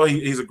follower.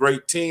 He's a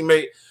great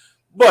teammate.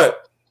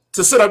 But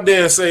to sit up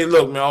there and say,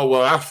 look, man, oh,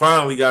 well, I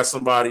finally got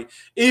somebody,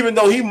 even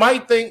though he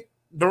might think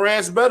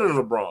Durant's better than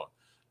LeBron.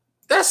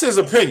 That's his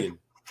opinion.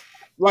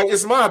 Like,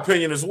 it's my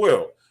opinion as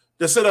well.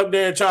 To sit up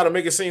there and try to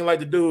make it seem like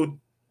the dude,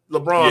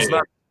 LeBron's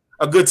not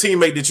a good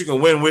teammate that you can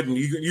win with, and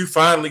you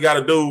finally got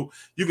a dude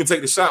you can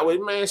take the shot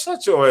with. Man,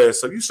 shut your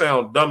ass up. You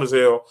sound dumb as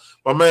hell.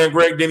 My man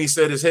Greg Denny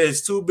said his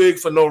head's too big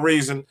for no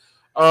reason.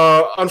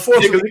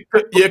 Unfortunately,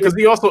 because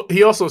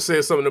he also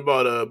said something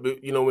about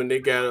when they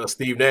got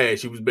Steve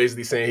Nash, he was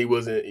basically saying he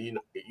wasn't he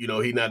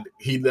not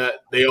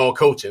they all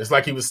coaching. It's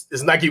like he was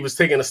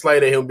taking a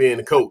slight at him being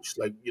a coach,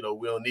 like we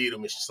don't need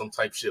him and some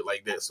type shit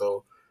like that.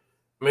 So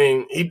I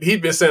mean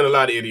he's been saying a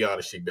lot of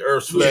idiotic shit. The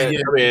Earth's flat. I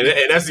mean,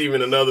 and that's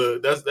even another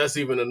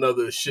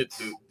shit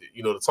to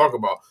talk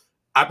about.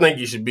 I think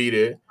he should be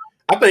there.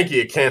 I think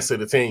he'd cancel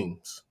the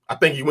teams. I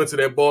think he went to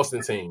that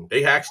Boston team.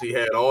 They actually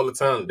had all the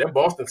talent. That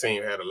Boston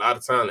team had a lot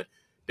of talent.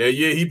 That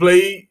year he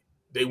played,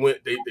 they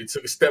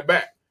took a step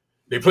back.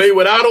 They played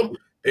without him.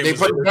 They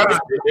played better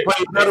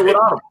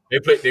without him. They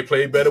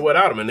played better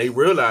without him, and they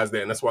realized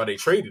that, and that's why they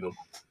traded him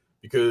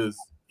because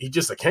he's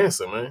just a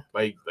cancer, man.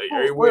 Like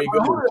everywhere he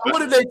goes. What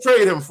did they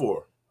trade him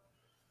for?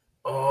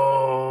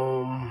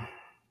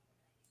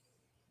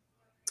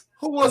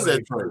 Who was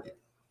that trade?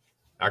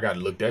 I got to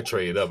look that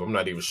trade up. I'm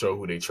not even sure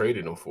who they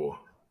traded him for.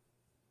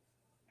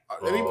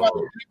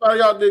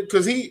 Anybody out there?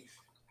 Because did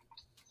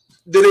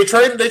they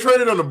trade? They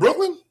traded on to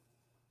Brooklyn.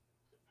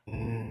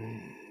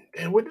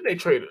 And what did they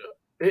trade?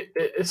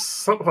 It's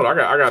something. Hold on,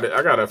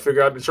 I gotta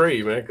figure out the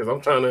trade, man. Because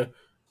I'm trying to.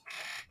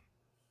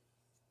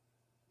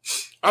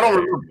 I don't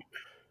remember.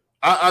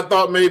 I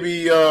thought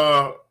maybe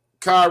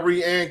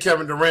Kyrie and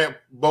Kevin Durant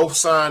both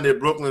signed at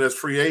Brooklyn as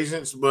free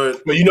agents,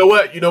 but you know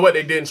what?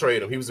 They didn't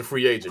trade him. He was a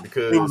free agent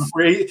because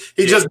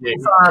he just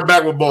signed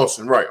back with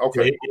Boston, right?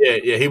 Okay,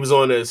 he was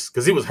on this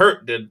because he was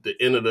hurt at the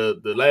end of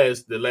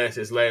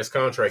his last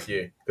contract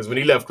year. Because when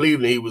he left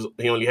Cleveland,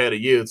 he only had a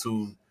year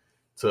to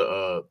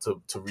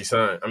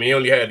resign. I mean, he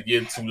only had a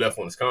year or two left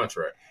on his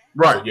contract,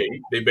 right? So,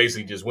 they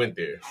basically just went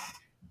there.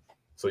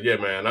 So yeah,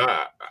 man,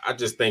 I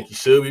just think he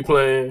should be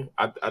playing.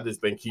 I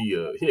just think he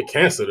a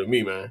cancer to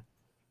me, man.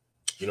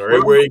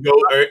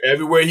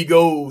 Everywhere he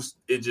goes,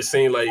 it just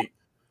seems like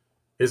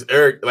he's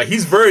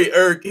a very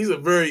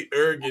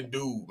arrogant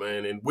dude,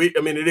 man. And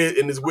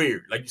it's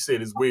weird. Like you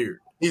said, it's weird.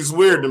 He's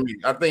weird to me.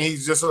 I think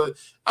he's just some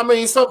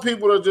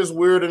people are just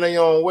weird in their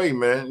own way,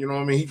 man. You know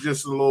what I mean? He's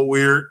just a little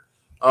weird.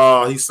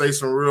 He says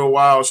some real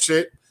wild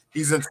shit.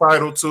 He's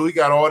entitled to. He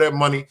got all that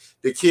money.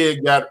 The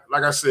kid got,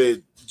 like I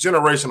said,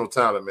 generational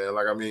talent, man.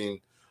 Like, I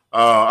mean,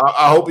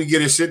 I hope he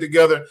get his shit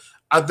together.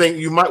 I think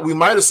we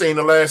might have seen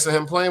the last of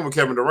him playing with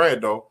Kevin Durant,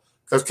 though,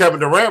 because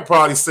Kevin Durant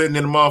probably sitting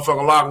in the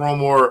motherfucking locker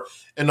room or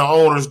in the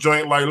owner's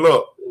joint like,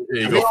 look.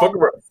 Yeah, you go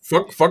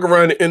fuck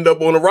around and end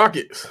up on the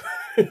Rockets.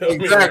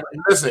 Exactly.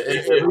 Listen,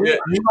 if he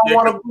don't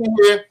want to be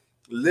here,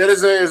 let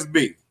his ass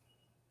be.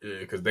 Yeah,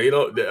 because they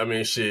don't. I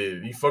mean,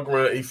 shit. He fuck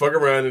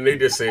around, and they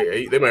just say,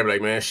 hey, they might be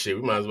like, man, shit,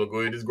 we might as well go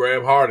ahead and just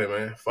grab Harden,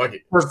 man. Fuck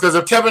it. Because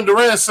if Kevin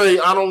Durant say,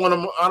 I don't want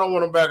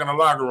him back in the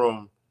locker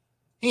room,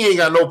 he ain't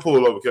got no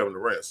pull over Kevin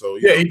Durant. So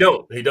he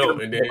don't.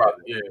 And then,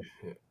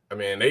 I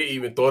mean, they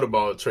even thought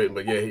about trading,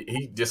 but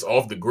he just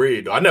off the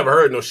grid. I never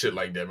heard no shit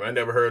like that, man. I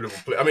never heard of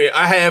him play. I mean,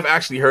 I have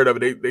actually heard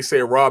of it. They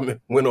say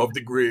Rodman went off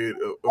the grid.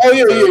 But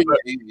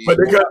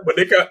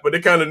they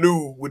kind of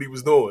knew what he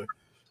was doing.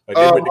 Like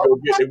they went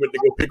to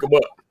go pick him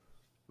up.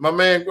 My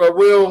man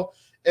Will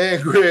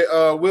and Greg,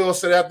 Will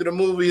said after the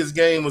movie his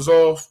game was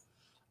off.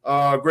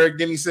 Greg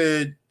Denny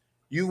said,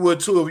 you would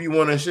too if you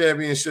won a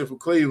championship for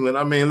Cleveland.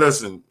 I mean,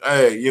 listen,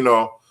 hey, that shit ain't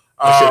got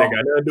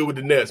nothing to do with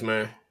the Nets,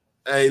 man.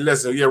 Hey,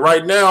 listen,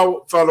 right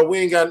now, fella, we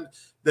ain't got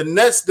the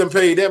Nets done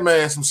paid that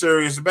man some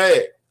serious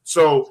bag.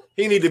 So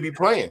he need to be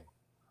playing.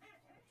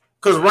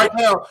 Because right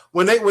now,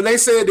 when they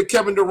said that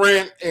Kevin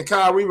Durant and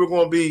Kyrie were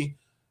going to be,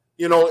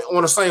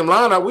 on the same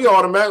lineup, we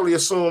automatically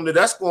assumed that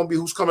that's going to be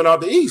who's coming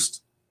out the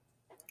East.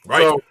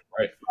 Right. So,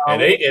 right.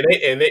 And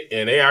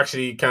they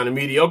actually kind of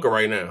mediocre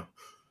right now.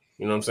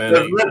 You know what I'm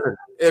saying?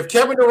 If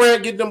Kevin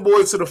Durant get them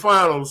boys to the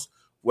finals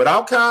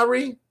without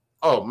Kyrie,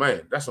 oh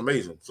man, that's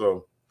amazing.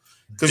 So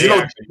because they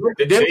need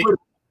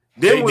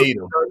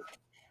him.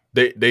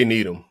 They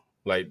need him.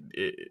 Like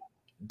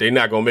they're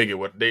not gonna make it.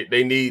 What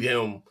they need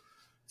him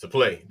to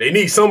play. They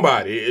need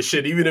somebody. It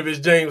should, even if it's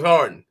James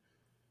Harden.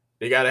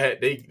 They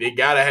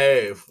gotta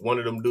have one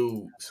of them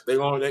dudes. They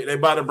about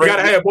to bring.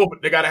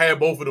 They gotta have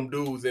both of them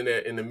dudes in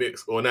the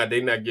mix, or not.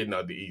 They not getting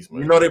out the East,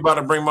 man. You know they about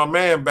to bring my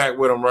man back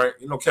with him, right?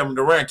 You know Kevin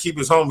Durant keep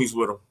his homies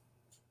with him.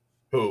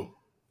 Who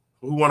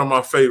one of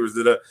my favorites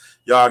that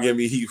y'all give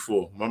me heat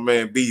for? My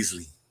man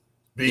Beasley.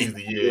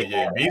 Beasley,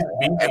 yeah.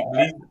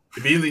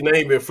 Beasley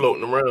name been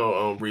floating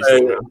around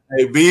recently.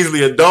 Hey,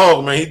 Beasley a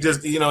dog, man. He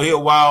just he a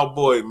wild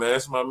boy, man.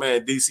 That's my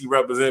man. DC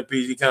represent,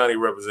 PG County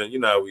represent. You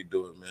know how we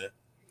do it, man.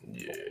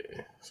 Yeah,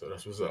 so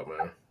that's what's up,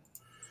 man.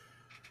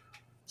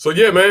 So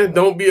yeah, man,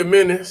 Don't Be a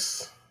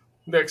Menace.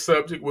 Next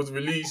subject was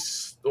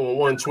released on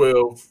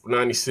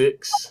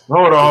 1/12/96.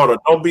 Hold on.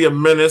 Don't be a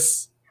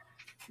menace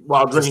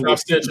while drinking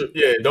South Central.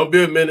 Yeah, Don't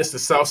Be a Menace to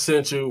South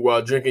Central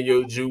while drinking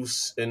your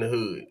juice in the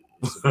hood.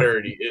 It's a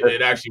parody.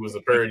 It actually was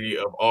a parody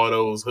of all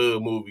those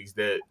hood movies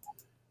that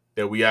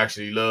we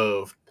actually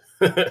loved.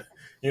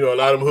 You know, a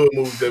lot of them hood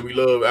movies that we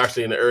love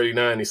actually in the early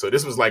 90s. So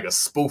this was like a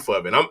spoof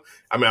of it.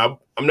 I'm not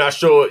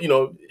sure, you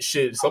know,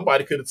 shit,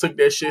 somebody could have took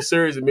that shit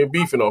serious and been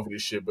beefing off of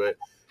this shit, but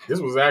this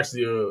was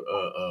actually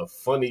a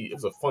funny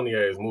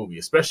ass movie,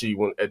 especially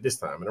when at this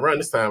time. And around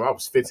this time I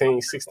was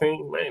 15,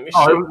 16. Man,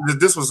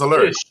 this was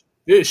hilarious.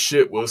 This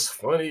shit was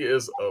funny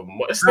as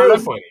it's still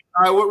funny.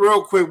 All right,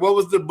 real quick, what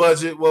was the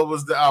budget? What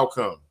was the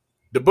outcome?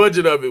 The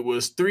budget of it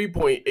was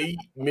 $3.8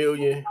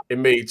 million. It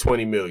made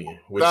 $20 million,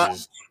 which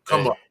is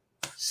come on.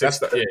 That's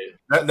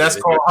that's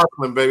called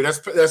hustling, baby.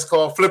 That's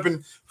called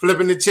flipping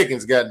the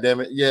chickens. God damn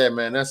it, yeah,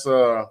 man. That's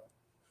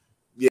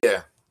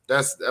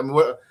That's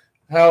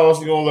how else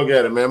you gonna look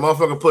at it, man?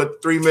 Motherfucker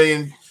put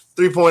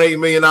 $3.8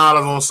 million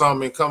on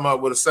something and come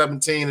up with a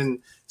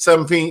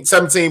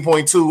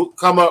 17.2.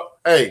 Come up,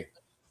 hey,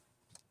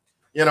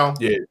 you know,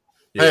 hey,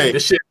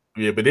 this shit.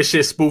 Yeah, but this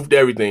shit spoofed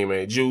everything,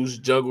 man. Juice,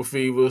 Jungle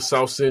Fever,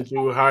 South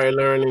Central, Higher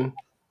Learning,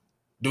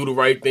 Do the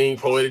Right Thing,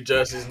 Poetic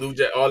Justice, New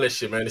Jack, all that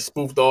shit, man. It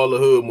spoofed all the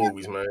hood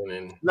movies, man.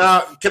 And now,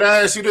 can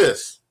I ask you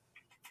this?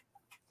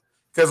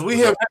 Because we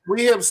have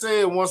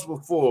said once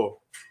before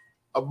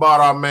about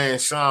our man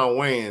Sean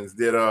Wayans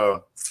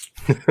that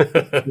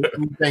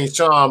we think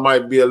Sean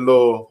might be a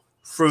little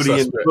fruity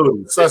and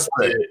fruity.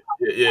 Suspect.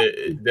 Yeah,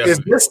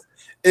 definitely.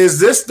 Is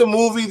this the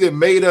movie that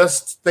made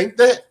us think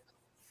that?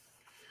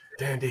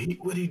 Damn,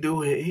 what he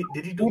do? He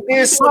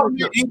did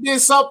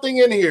something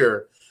in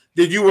here.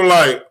 Did you were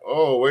like,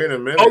 oh, wait a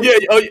minute? Oh yeah.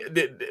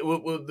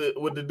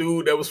 With the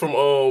dude that was from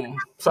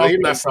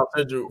not South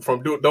Central,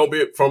 from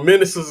from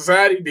Menace to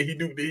Society.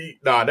 Did he?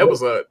 Nah, that was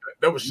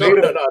Sean.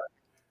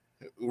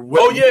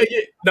 Oh yeah.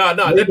 Nah.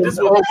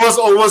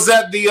 Was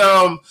that the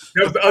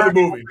That was the other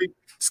movie.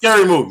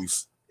 Scary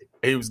Movies.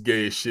 He was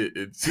gay as shit.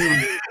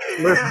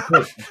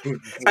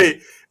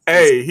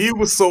 Hey, he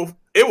was so.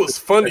 It was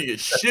funny as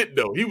shit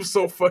though. He was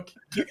so fucking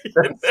gay.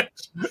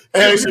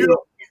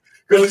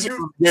 Because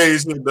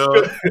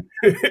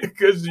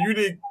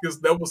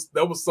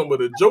that was some of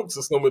the jokes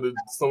of some of those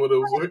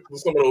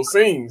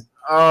scenes.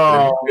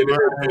 Oh, and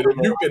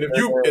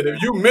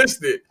if you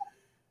missed it,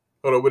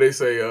 hold on, what they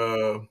say?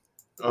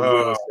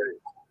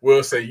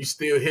 Will say you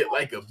still hit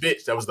like a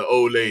bitch. That was the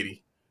old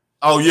lady.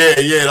 Oh yeah,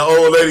 the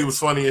old lady was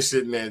funny as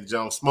shit in that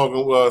jump.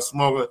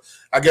 Smoking.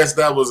 I guess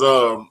that was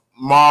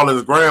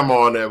Marlon's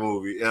grandma in that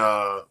movie.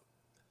 I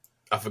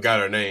forgot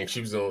her name. She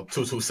was on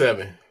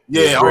 227.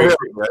 Yeah,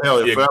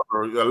 hell yeah,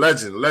 forever. A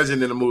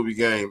legend in the movie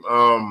game.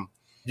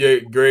 Yeah,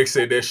 Greg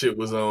said that shit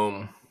was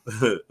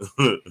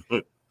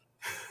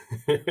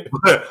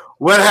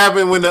What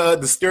happened when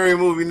the scary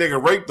movie nigga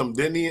raped him?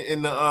 Didn't he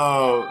in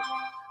the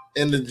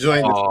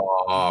joint?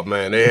 Oh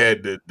man, they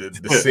had the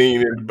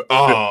scene.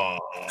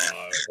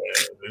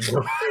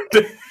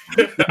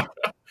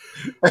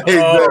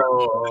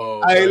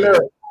 Hey,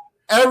 look.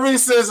 Ever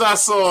since I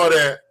saw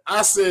that,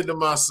 I said to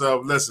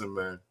myself, "Listen,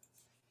 man,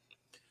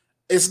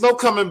 it's no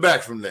coming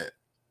back from that."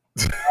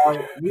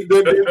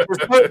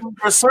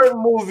 For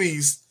certain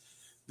movies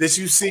that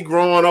you see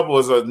growing up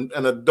as an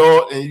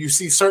adult, and you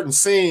see certain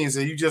scenes,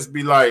 and you just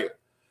be like,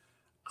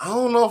 "I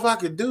don't know if I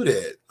could do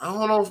that. I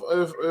don't know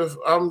if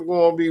I'm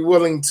going to be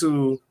willing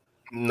to."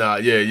 Nah,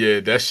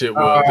 yeah, that shit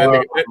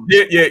was.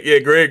 Yeah.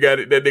 Greg got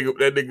it. That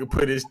nigga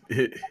put his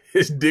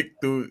dick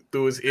through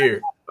his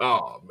ear.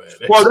 Oh man.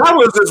 That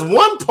was just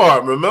one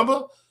part.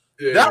 Remember,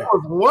 that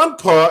was one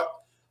part.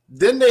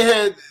 Then they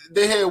had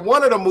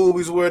one of the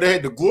movies where they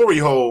had the glory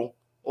hole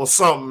or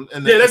something.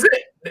 And that's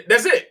it.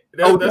 That's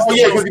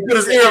because he put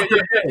his ear up.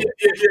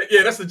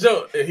 Yeah, that's the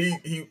jump. And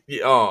he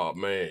oh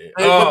man.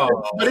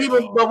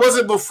 But was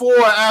it before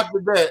or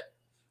after that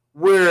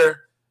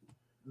where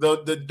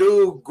the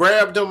dude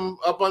grabbed him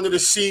up under the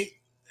sheet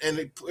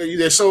and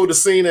they showed the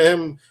scene of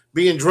him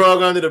being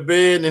drugged under the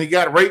bed and he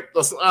got raped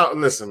or something?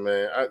 Listen,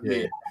 man.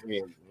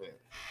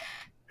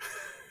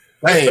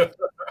 Damn.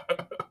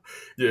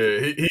 Yeah,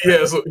 he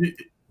has.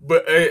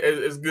 But hey,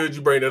 it's good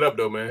you bring that up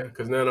though, man.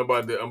 Because now I'm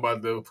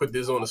about to put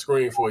this on the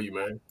screen for you,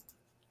 man.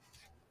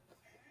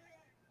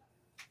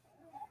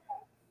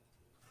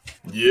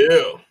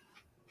 Yeah.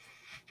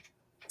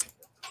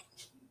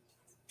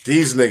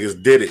 These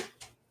niggas did it.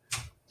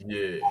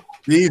 Yeah.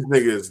 These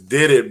niggas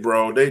did it,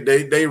 bro.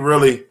 They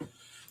really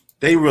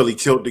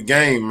killed the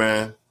game,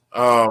 man.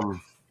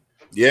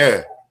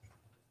 Yeah.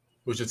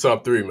 What's your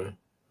top three, man?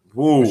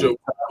 Woo.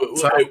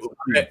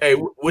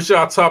 What's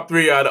your top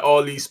three out of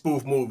all these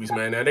spoof movies,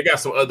 man? Now they got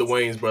some other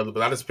Wayne's brother,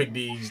 but I just picked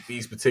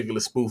these particular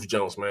spoof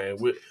Jones, man.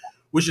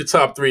 What's your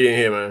top three in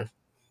here,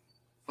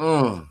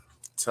 man?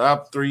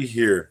 Top three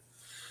here.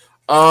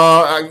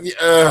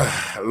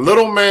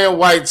 Little Man,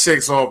 White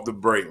Chicks off the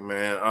break,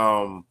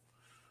 man.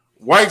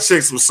 White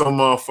Chicks was so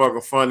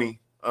motherfucking funny.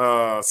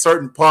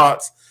 Certain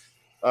parts,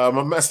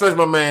 especially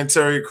my man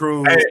Terry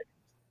Crews. Hey,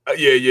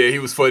 yeah, he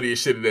was funny as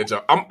shit at that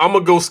job. I'm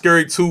gonna go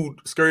Scary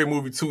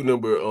Movie 2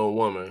 number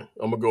 1, man.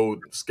 I'm gonna go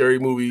Scary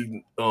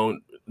Movie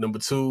number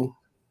 2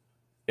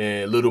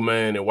 and Little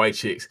Man and White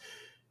Chicks.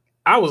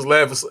 I was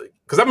laughing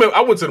because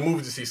I went to the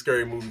movie to see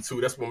Scary Movie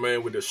 2. That's my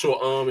man with the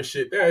short arm and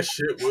shit. That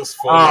shit was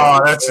funny.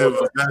 Oh, that's it.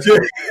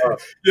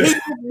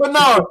 But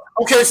no,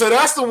 okay, so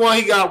that's the one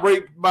he got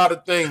raped by the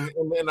thing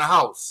in the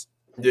house.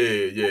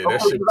 Yeah,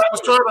 that shit.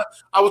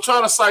 I was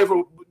trying to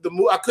cipher the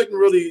movie. I couldn't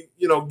really,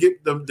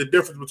 get the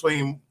difference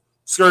between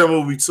Scary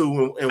Movie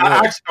 2 and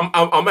 1.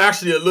 I'm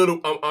actually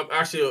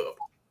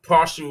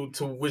partial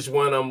to which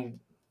one I'm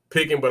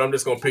picking, but I'm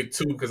just gonna pick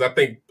 2 because I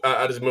think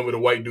I just remember the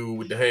white dude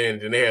with the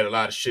hand, and they had a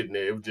lot of shit in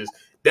there. It was just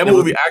that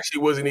movie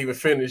actually wasn't even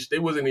finished. They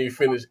wasn't even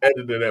finished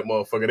editing that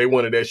motherfucker. They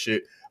wanted that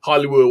shit.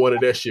 Hollywood wanted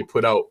that shit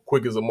put out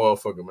quick as a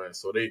motherfucker, man.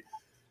 So they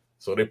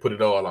put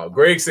it all out.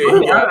 Greg said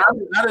I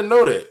didn't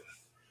know that.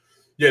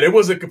 Yeah, there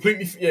wasn't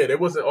completely. Yeah, there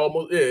wasn't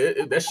almost.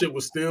 Yeah, that shit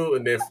was still.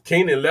 And then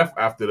Kanan left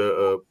after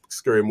the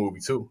Scary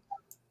Movie 2.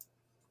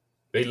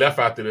 They left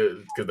after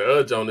because the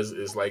other John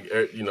is like,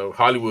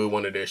 Hollywood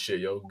wanted that shit,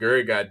 yo.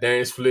 Greg got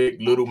Dance Flick,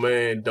 Little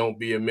Man, Don't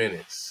Be a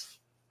Menace.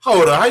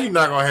 Hold on, how you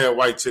not gonna have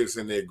White Chicks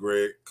in there,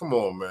 Greg? Come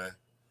on, man.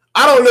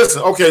 I don't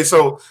listen. Okay,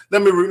 so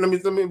let me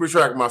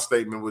retract my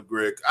statement with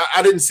Greg.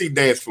 I didn't see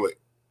Dance Flick.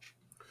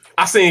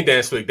 I seen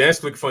Dance Flick. Dance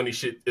Flick funny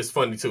shit is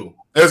funny too.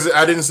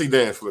 I didn't see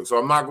Dance Flick, so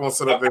I'm not gonna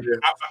sit up in there.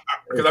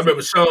 Because I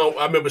remember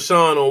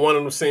Sean on one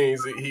of them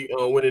scenes. He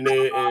went in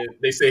there and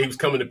they said he was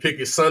coming to pick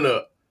his son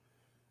up.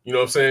 You know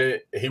what I'm saying?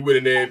 And he went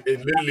in there and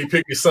literally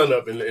picked his son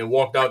up and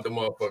walked out the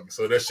motherfucker.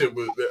 So that shit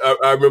was.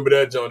 I remember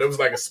that, John. That was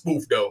like a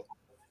spoof though.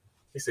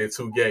 He said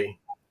too gay.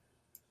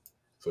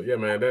 So yeah,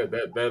 man.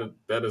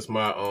 That is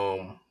my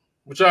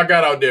What y'all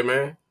got out there,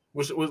 man?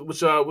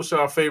 What's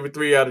y'all favorite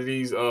 3 out of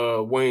these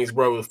Wayne's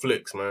Brothers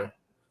flicks, man?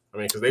 I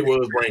mean, because they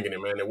was bringing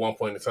it, man, at one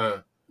point in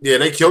time. Yeah,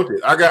 they killed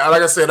it. I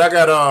guess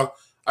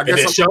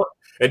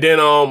and then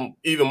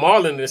even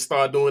Marlon then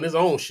started doing his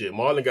own shit.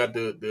 Marlon got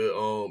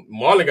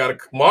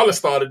Marlon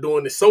started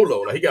doing this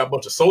solo. Like he got a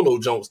bunch of solo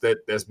jokes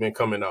that's been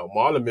coming out.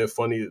 Marlon been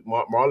funny.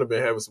 Marlon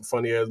been having some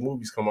funny ass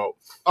movies come out.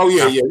 Oh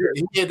yeah.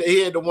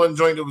 He had the one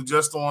joint that was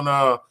just on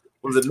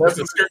was it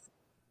Netflix?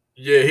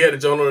 Yeah, he had a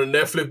joint on the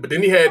Netflix, but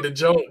then he had the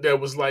joint that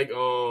was like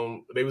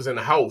they was in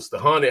the house, the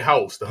haunted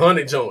house. The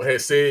haunted joint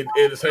had said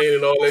entertaining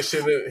and all that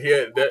shit. He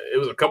had that. It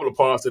was a couple of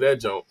parts of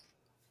that joint.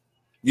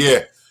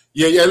 Yeah.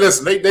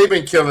 Listen, they've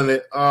been killing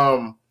it.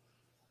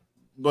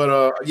 But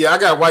I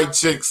got White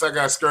Chicks. I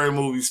got Scary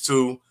Movies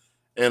too,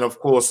 and of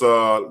course,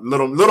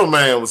 Little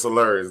Man was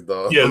hilarious,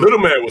 dog. Yeah, Little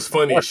Man was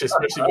funny,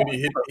 especially when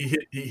he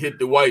hit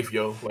the wife,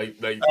 yo. Like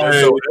that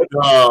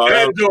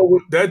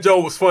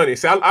joke was funny.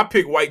 See, I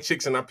picked White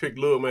Chicks and I picked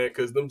Little Man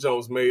because them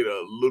Jones made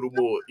a little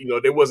more.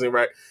 They wasn't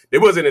right. They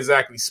wasn't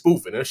exactly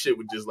spoofing. That shit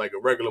was just like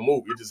a regular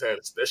movie. It just had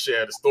that shit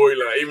had a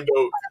storyline, even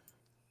though.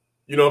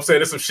 You know what I'm saying?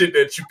 There's some shit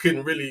that you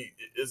couldn't really,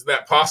 it's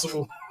not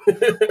possible.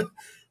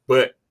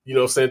 But, you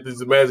know what I'm saying?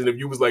 Just imagine if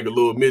you was like a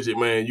little midget,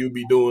 man, you'd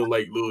be doing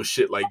like little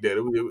shit like that.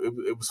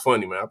 It was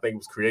funny, man. I think it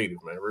was creative,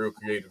 man. Real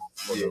creative.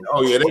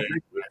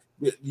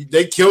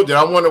 They killed it.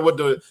 I wonder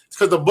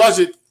because the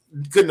budget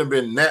couldn't have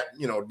been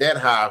that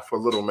high for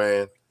Little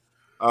Man.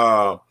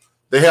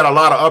 They had a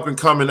lot of up and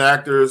coming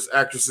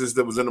actresses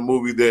that was in the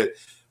movie that,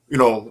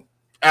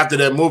 after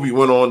that movie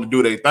went on to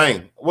do their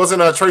thing.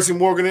 Wasn't Tracy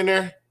Morgan in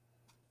there?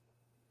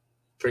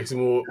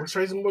 Was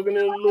Tracy Morgan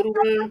in Little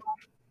Man?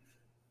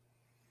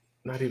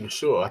 Not even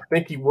sure. I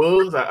think he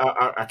was.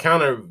 I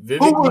kind of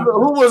vividly.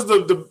 Who was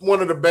the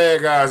one of the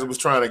bad guys that was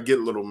trying to get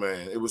Little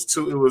Man? It was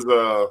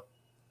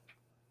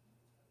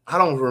I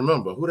don't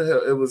remember who the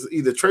hell. It was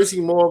either Tracy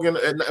Morgan.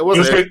 It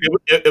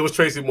was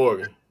Tracy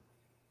Morgan.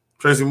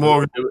 Tracy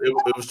Morgan.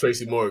 It was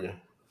Tracy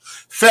Morgan.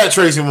 Fat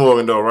Tracy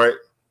Morgan, though, right?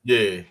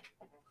 Yeah.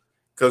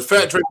 Because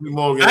Fat Tracy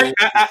Morgan.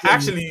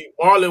 Actually,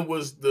 Marlon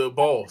was the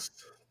boss.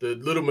 The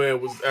Little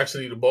Man was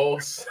actually the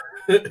boss.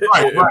 Right.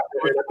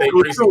 It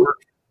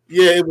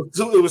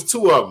was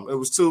two of them. It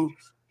was two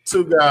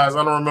guys.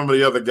 I don't remember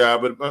the other guy,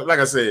 but like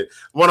I said,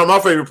 one of my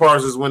favorite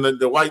parts is when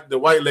the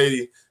white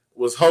lady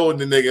was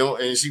holding the nigga,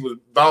 and she was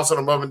bouncing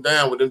him up and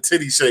down with them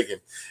titties shaking.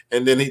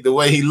 And then the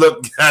way he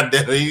looked,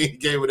 goddamn, he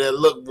gave her that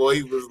look, boy.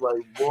 He was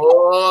like,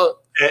 boy.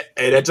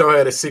 Hey, that joint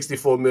had a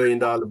 $64 million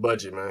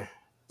budget, man.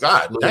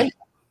 God damn.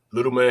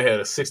 Little Man had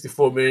a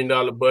 $64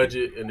 million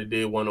budget, and it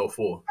did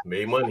 104.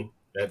 Made money.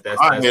 That's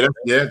At the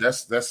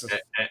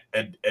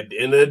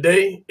end of the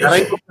day. That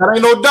ain't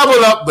no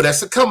double up, but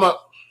that's a come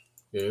up.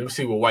 Yeah, let me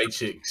see what White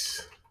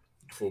Chicks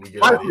before we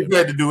get White out of here.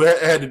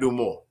 had to do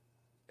more.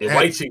 Yeah,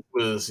 White Chicks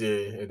was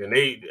and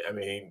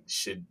then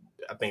shit.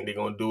 I think they're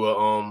gonna do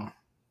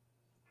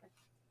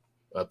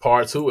a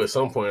part 2 at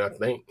some point. I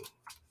think.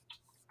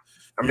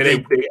 I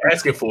mean, they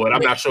asking for it.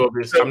 I'm not sure if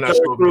it's. I'm not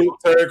sure if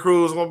Terry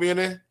Crews gonna be in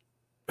there.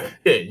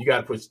 Yeah, you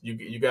gotta put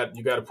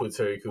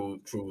Terry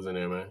Crews in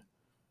there, man.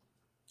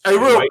 Hey,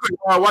 real quick,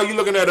 while you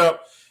looking that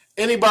up,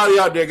 anybody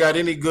out there got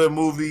any good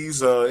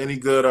movies, any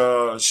good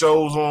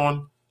shows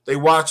on? They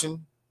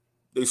watching,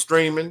 they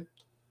streaming.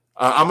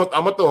 I'm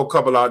gonna throw a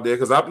couple out there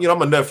because I'm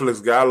a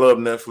Netflix guy. I love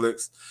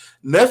Netflix.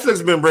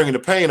 Netflix been bringing the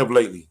pain up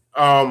lately.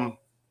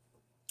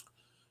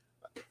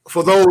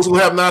 For those who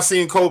have not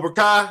seen Cobra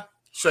Kai,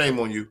 shame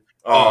on you.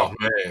 Oh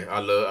man, I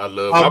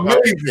love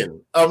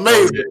amazing.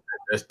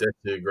 That's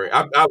shit great.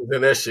 I was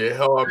in that shit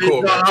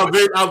hardcore.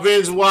 I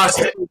binge watched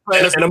it.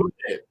 And I'm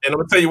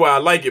gonna tell you why I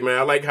like it, man.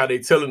 I like how they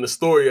telling the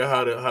story of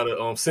how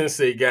the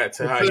sensei got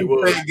to how he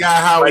was. He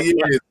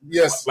is.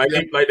 Yes, like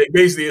they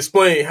basically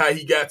explain how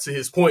he got to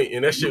his point,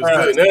 and that shit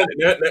was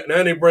good.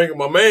 Now they bringing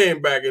my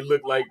man back and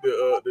look like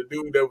the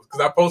dude that was, because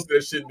I posted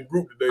that shit in the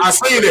group today. I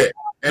seen it,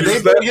 and they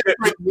bring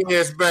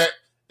his ass back.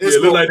 It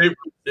looked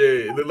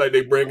like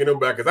they bringing him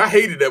back, because I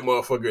hated that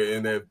motherfucker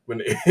in that when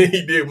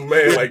he did my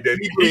man like that.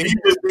 He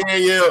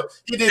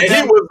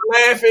was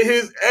laughing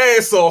his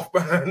ass off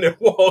behind that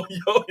wall,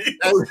 yo.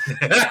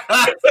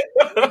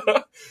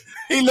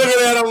 He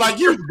looking at him like,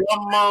 you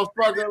dumb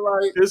motherfucker,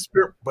 like this.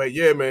 But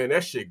yeah, man,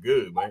 that shit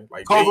good, man.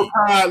 Like Cobra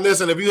Kai.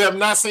 Listen, if you have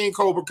not seen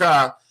Cobra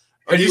Kai,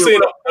 have you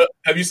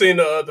seen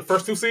the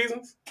first 2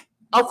 seasons?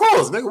 Of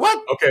course, nigga.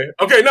 What? Okay.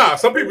 Nah.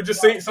 Some people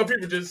just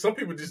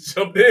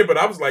jumped in, but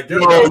I was like, yo,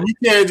 you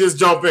can't just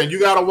jump in. You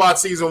got to watch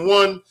season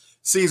 1,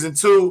 season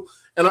 2,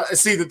 and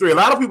season 3. A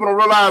lot of people don't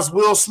realize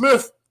Will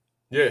Smith.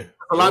 Yeah,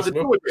 a lot to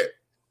do with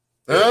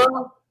that.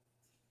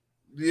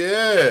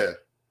 Yeah.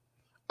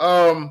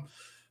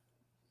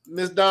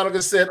 Miss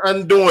Donegan said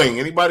Undoing.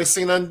 Anybody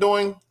seen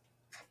Undoing?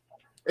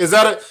 Is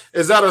that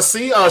a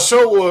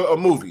show or a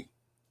movie?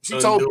 She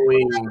told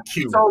me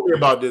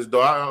about this,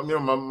 though. I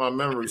my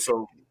memory's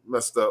so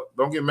messed up.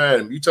 Don't get mad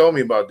at me. You told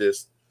me about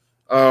this.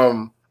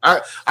 I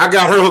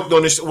got her hooked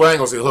on this. Well, I ain't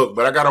gonna say hooked,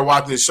 but I got her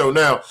watching this show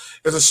now.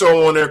 There's a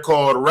show on there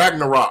called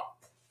Ragnarok.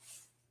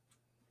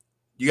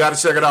 You got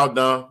to check it out,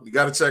 Don. You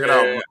got to check it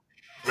out.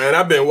 Man,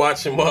 I've been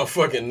watching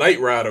motherfucking Knight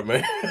Rider,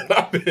 man.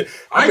 I've been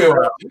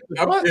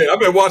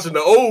watching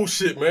the old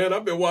shit, man.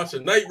 I've been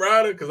watching Knight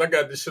Rider because I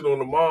got this shit on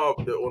the mob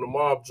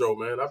Joe,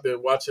 man. I've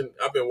been watching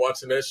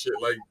that shit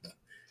like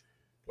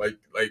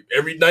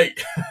every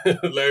night.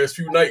 Last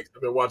few nights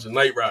I've been watching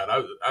Knight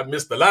Rider. I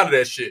missed a lot of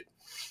that shit.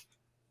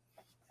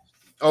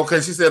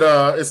 Okay, she said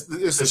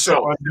it's a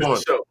show.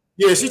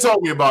 Yeah, she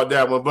told me about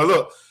that one. But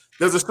look,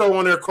 there's a show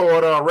on there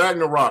called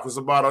Ragnarok. It's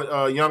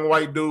about a young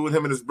white dude,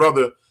 him and his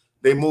brother.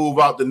 They move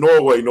out to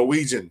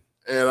Norwegian,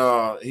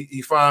 and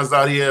he finds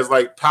out he has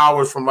like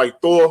powers from like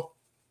Thor.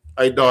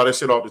 Hey, dog, that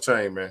shit off the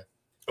chain, man.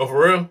 Oh,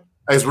 for real?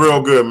 It's real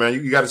good, man.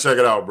 You got to check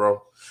it out,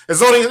 bro.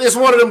 It's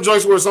one of them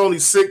joints where it's only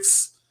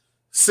six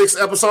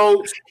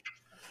episodes.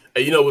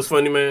 Hey, you know what's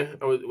funny, man?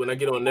 When I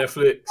get on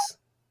Netflix,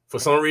 for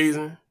some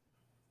reason,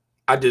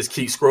 I just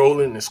keep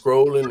scrolling and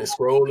scrolling and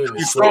scrolling and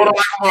scrolling.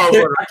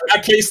 I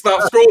can't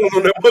stop scrolling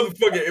on that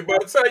motherfucker. And by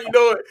the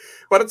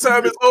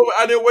time it's over,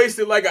 I didn't waste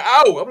it like an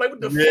hour. I'm like,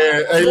 what the fuck?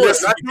 Hey,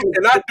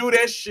 and I do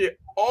that shit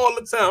all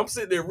the time. I'm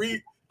sitting there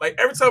reading. Like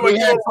every time I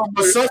get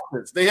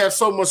on they have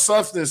so much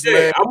substance, yeah,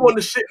 man. I'm on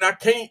the shit and I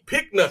can't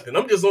pick nothing.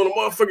 I'm just on the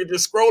motherfucker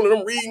just scrolling.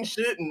 I'm reading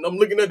shit and I'm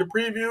looking at the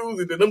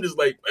previews and then I'm just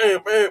like,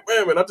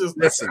 bam, and I just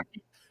listen.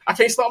 I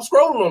can't stop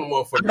scrolling on the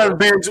motherfucker.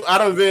 I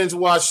done binge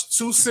watched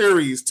 2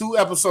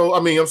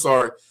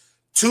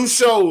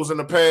 shows in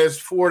the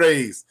past 4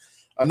 days.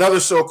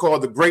 Another show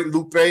called The Great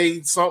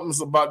Lupe.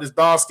 Something's about this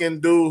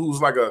dark-skinned dude who's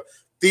like a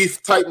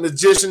thief-type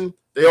magician.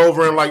 They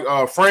over in like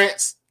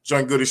France.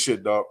 Joint good as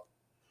shit, dog.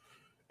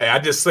 Hey, I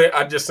just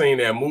seen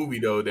that movie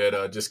though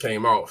that just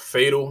came out,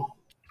 Fatal.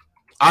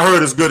 I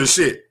heard it's good as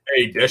shit.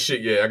 Hey, that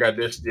shit, yeah, I got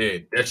this. Yeah,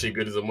 that shit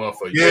good as a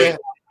motherfucker. Yeah.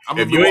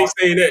 If you ain't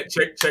seen that,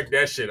 check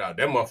that shit out.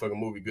 That motherfucking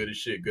movie good as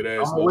shit. Good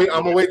ass. I'm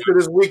gonna wait till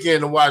this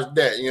weekend to watch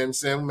that. You know what I'm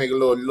saying? We'll make a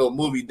little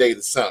movie date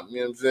or something.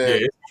 You know what I'm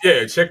saying?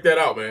 Yeah, check that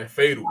out, man.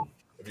 Fatal.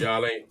 If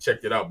y'all ain't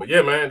checked it out. But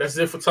yeah, man, that's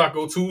it for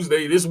Taco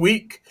Tuesday this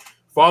week.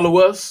 Follow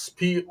us,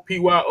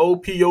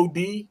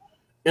 PYOPOD,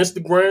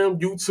 Instagram,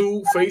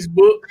 YouTube,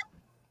 Facebook.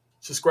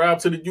 Subscribe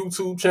to the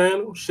YouTube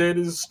channel. Share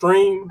this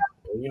stream.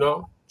 You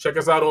know, check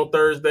us out on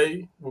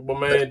Thursday with my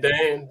man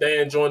Dan.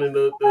 Dan joining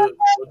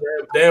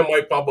Dan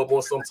might pop up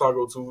on some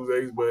Taco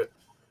Tuesdays, but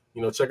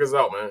you know, check us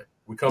out, man.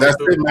 We coming That's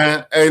through. it,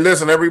 man. Hey,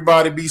 listen,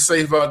 everybody, be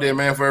safe out there,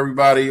 man. For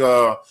everybody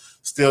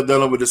still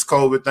dealing with this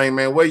COVID thing,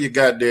 man. Wear your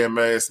goddamn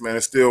mask, man.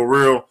 It's still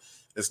real.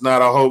 It's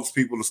not a hoax.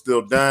 People are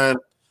still dying.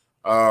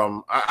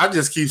 I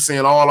just keep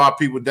seeing all our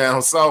people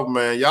down south,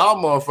 man. Y'all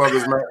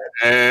motherfuckers, man.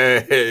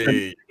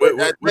 Hey,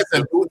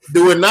 Listen,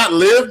 do it not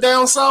live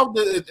down south?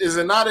 Is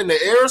it not in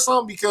the air or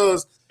something?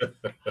 Because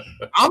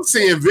I'm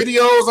seeing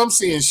videos, I'm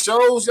seeing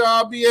shows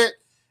y'all be at.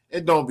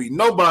 It don't be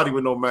nobody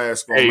with no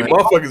mask on. Hey, man.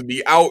 motherfuckers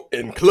be out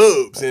in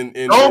clubs and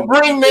don't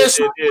bring this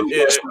in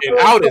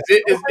outings.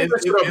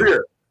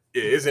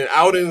 It's in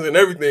outings and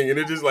everything, and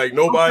it's just like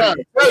nobody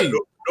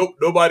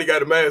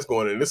got a mask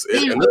on, and these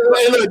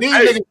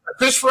niggas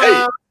fish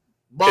fry.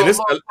 And it's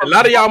a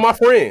lot of y'all my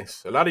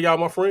friends. A lot of y'all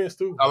my friends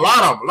too. A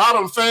lot of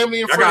them family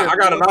and friends. I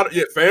got a lot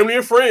of family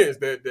and friends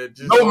that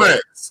just no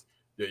masks.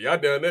 Yeah, y'all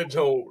down that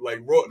joint like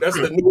raw. That's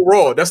the new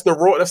raw. That's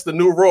the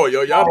new raw,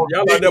 yo. Y'all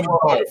out there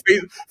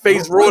motherfucking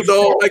face raw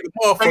dog like a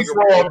motherfucker. Face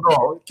raw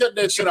dog. Cut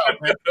that shit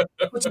out, man.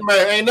 Put your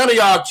mask. Ain't none of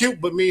y'all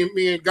cute, but me and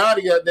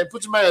Gotti got that.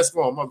 Put your mask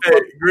on, motherfucker.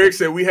 Hey, Greg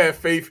said we have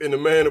faith in the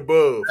man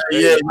above.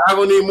 Yeah, y'all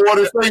gonna need more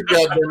than faith,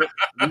 goddammit.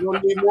 You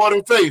gonna need more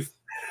than faith.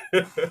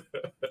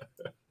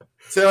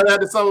 Tell that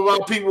to some of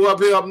our people up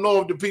here up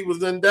north. The people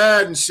done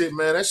died and shit,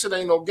 man. That shit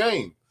ain't no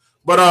game.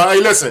 But hey,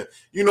 listen,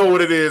 you know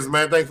what it is,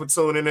 man. Thanks for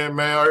tuning in,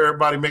 man.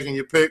 Everybody making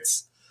your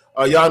picks.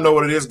 Y'all know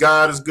what it is.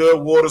 God is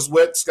good, water's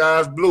wet,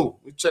 sky's blue.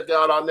 We check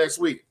y'all out next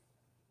week.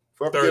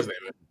 Thursday,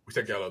 man. We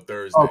check y'all out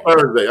Thursday. Oh,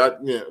 Thursday.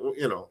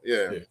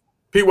 Yeah.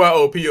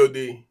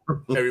 PYOPOD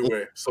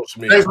everywhere.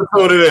 Social media. Thanks for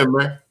tuning in,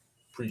 man.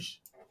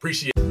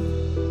 Appreciate it.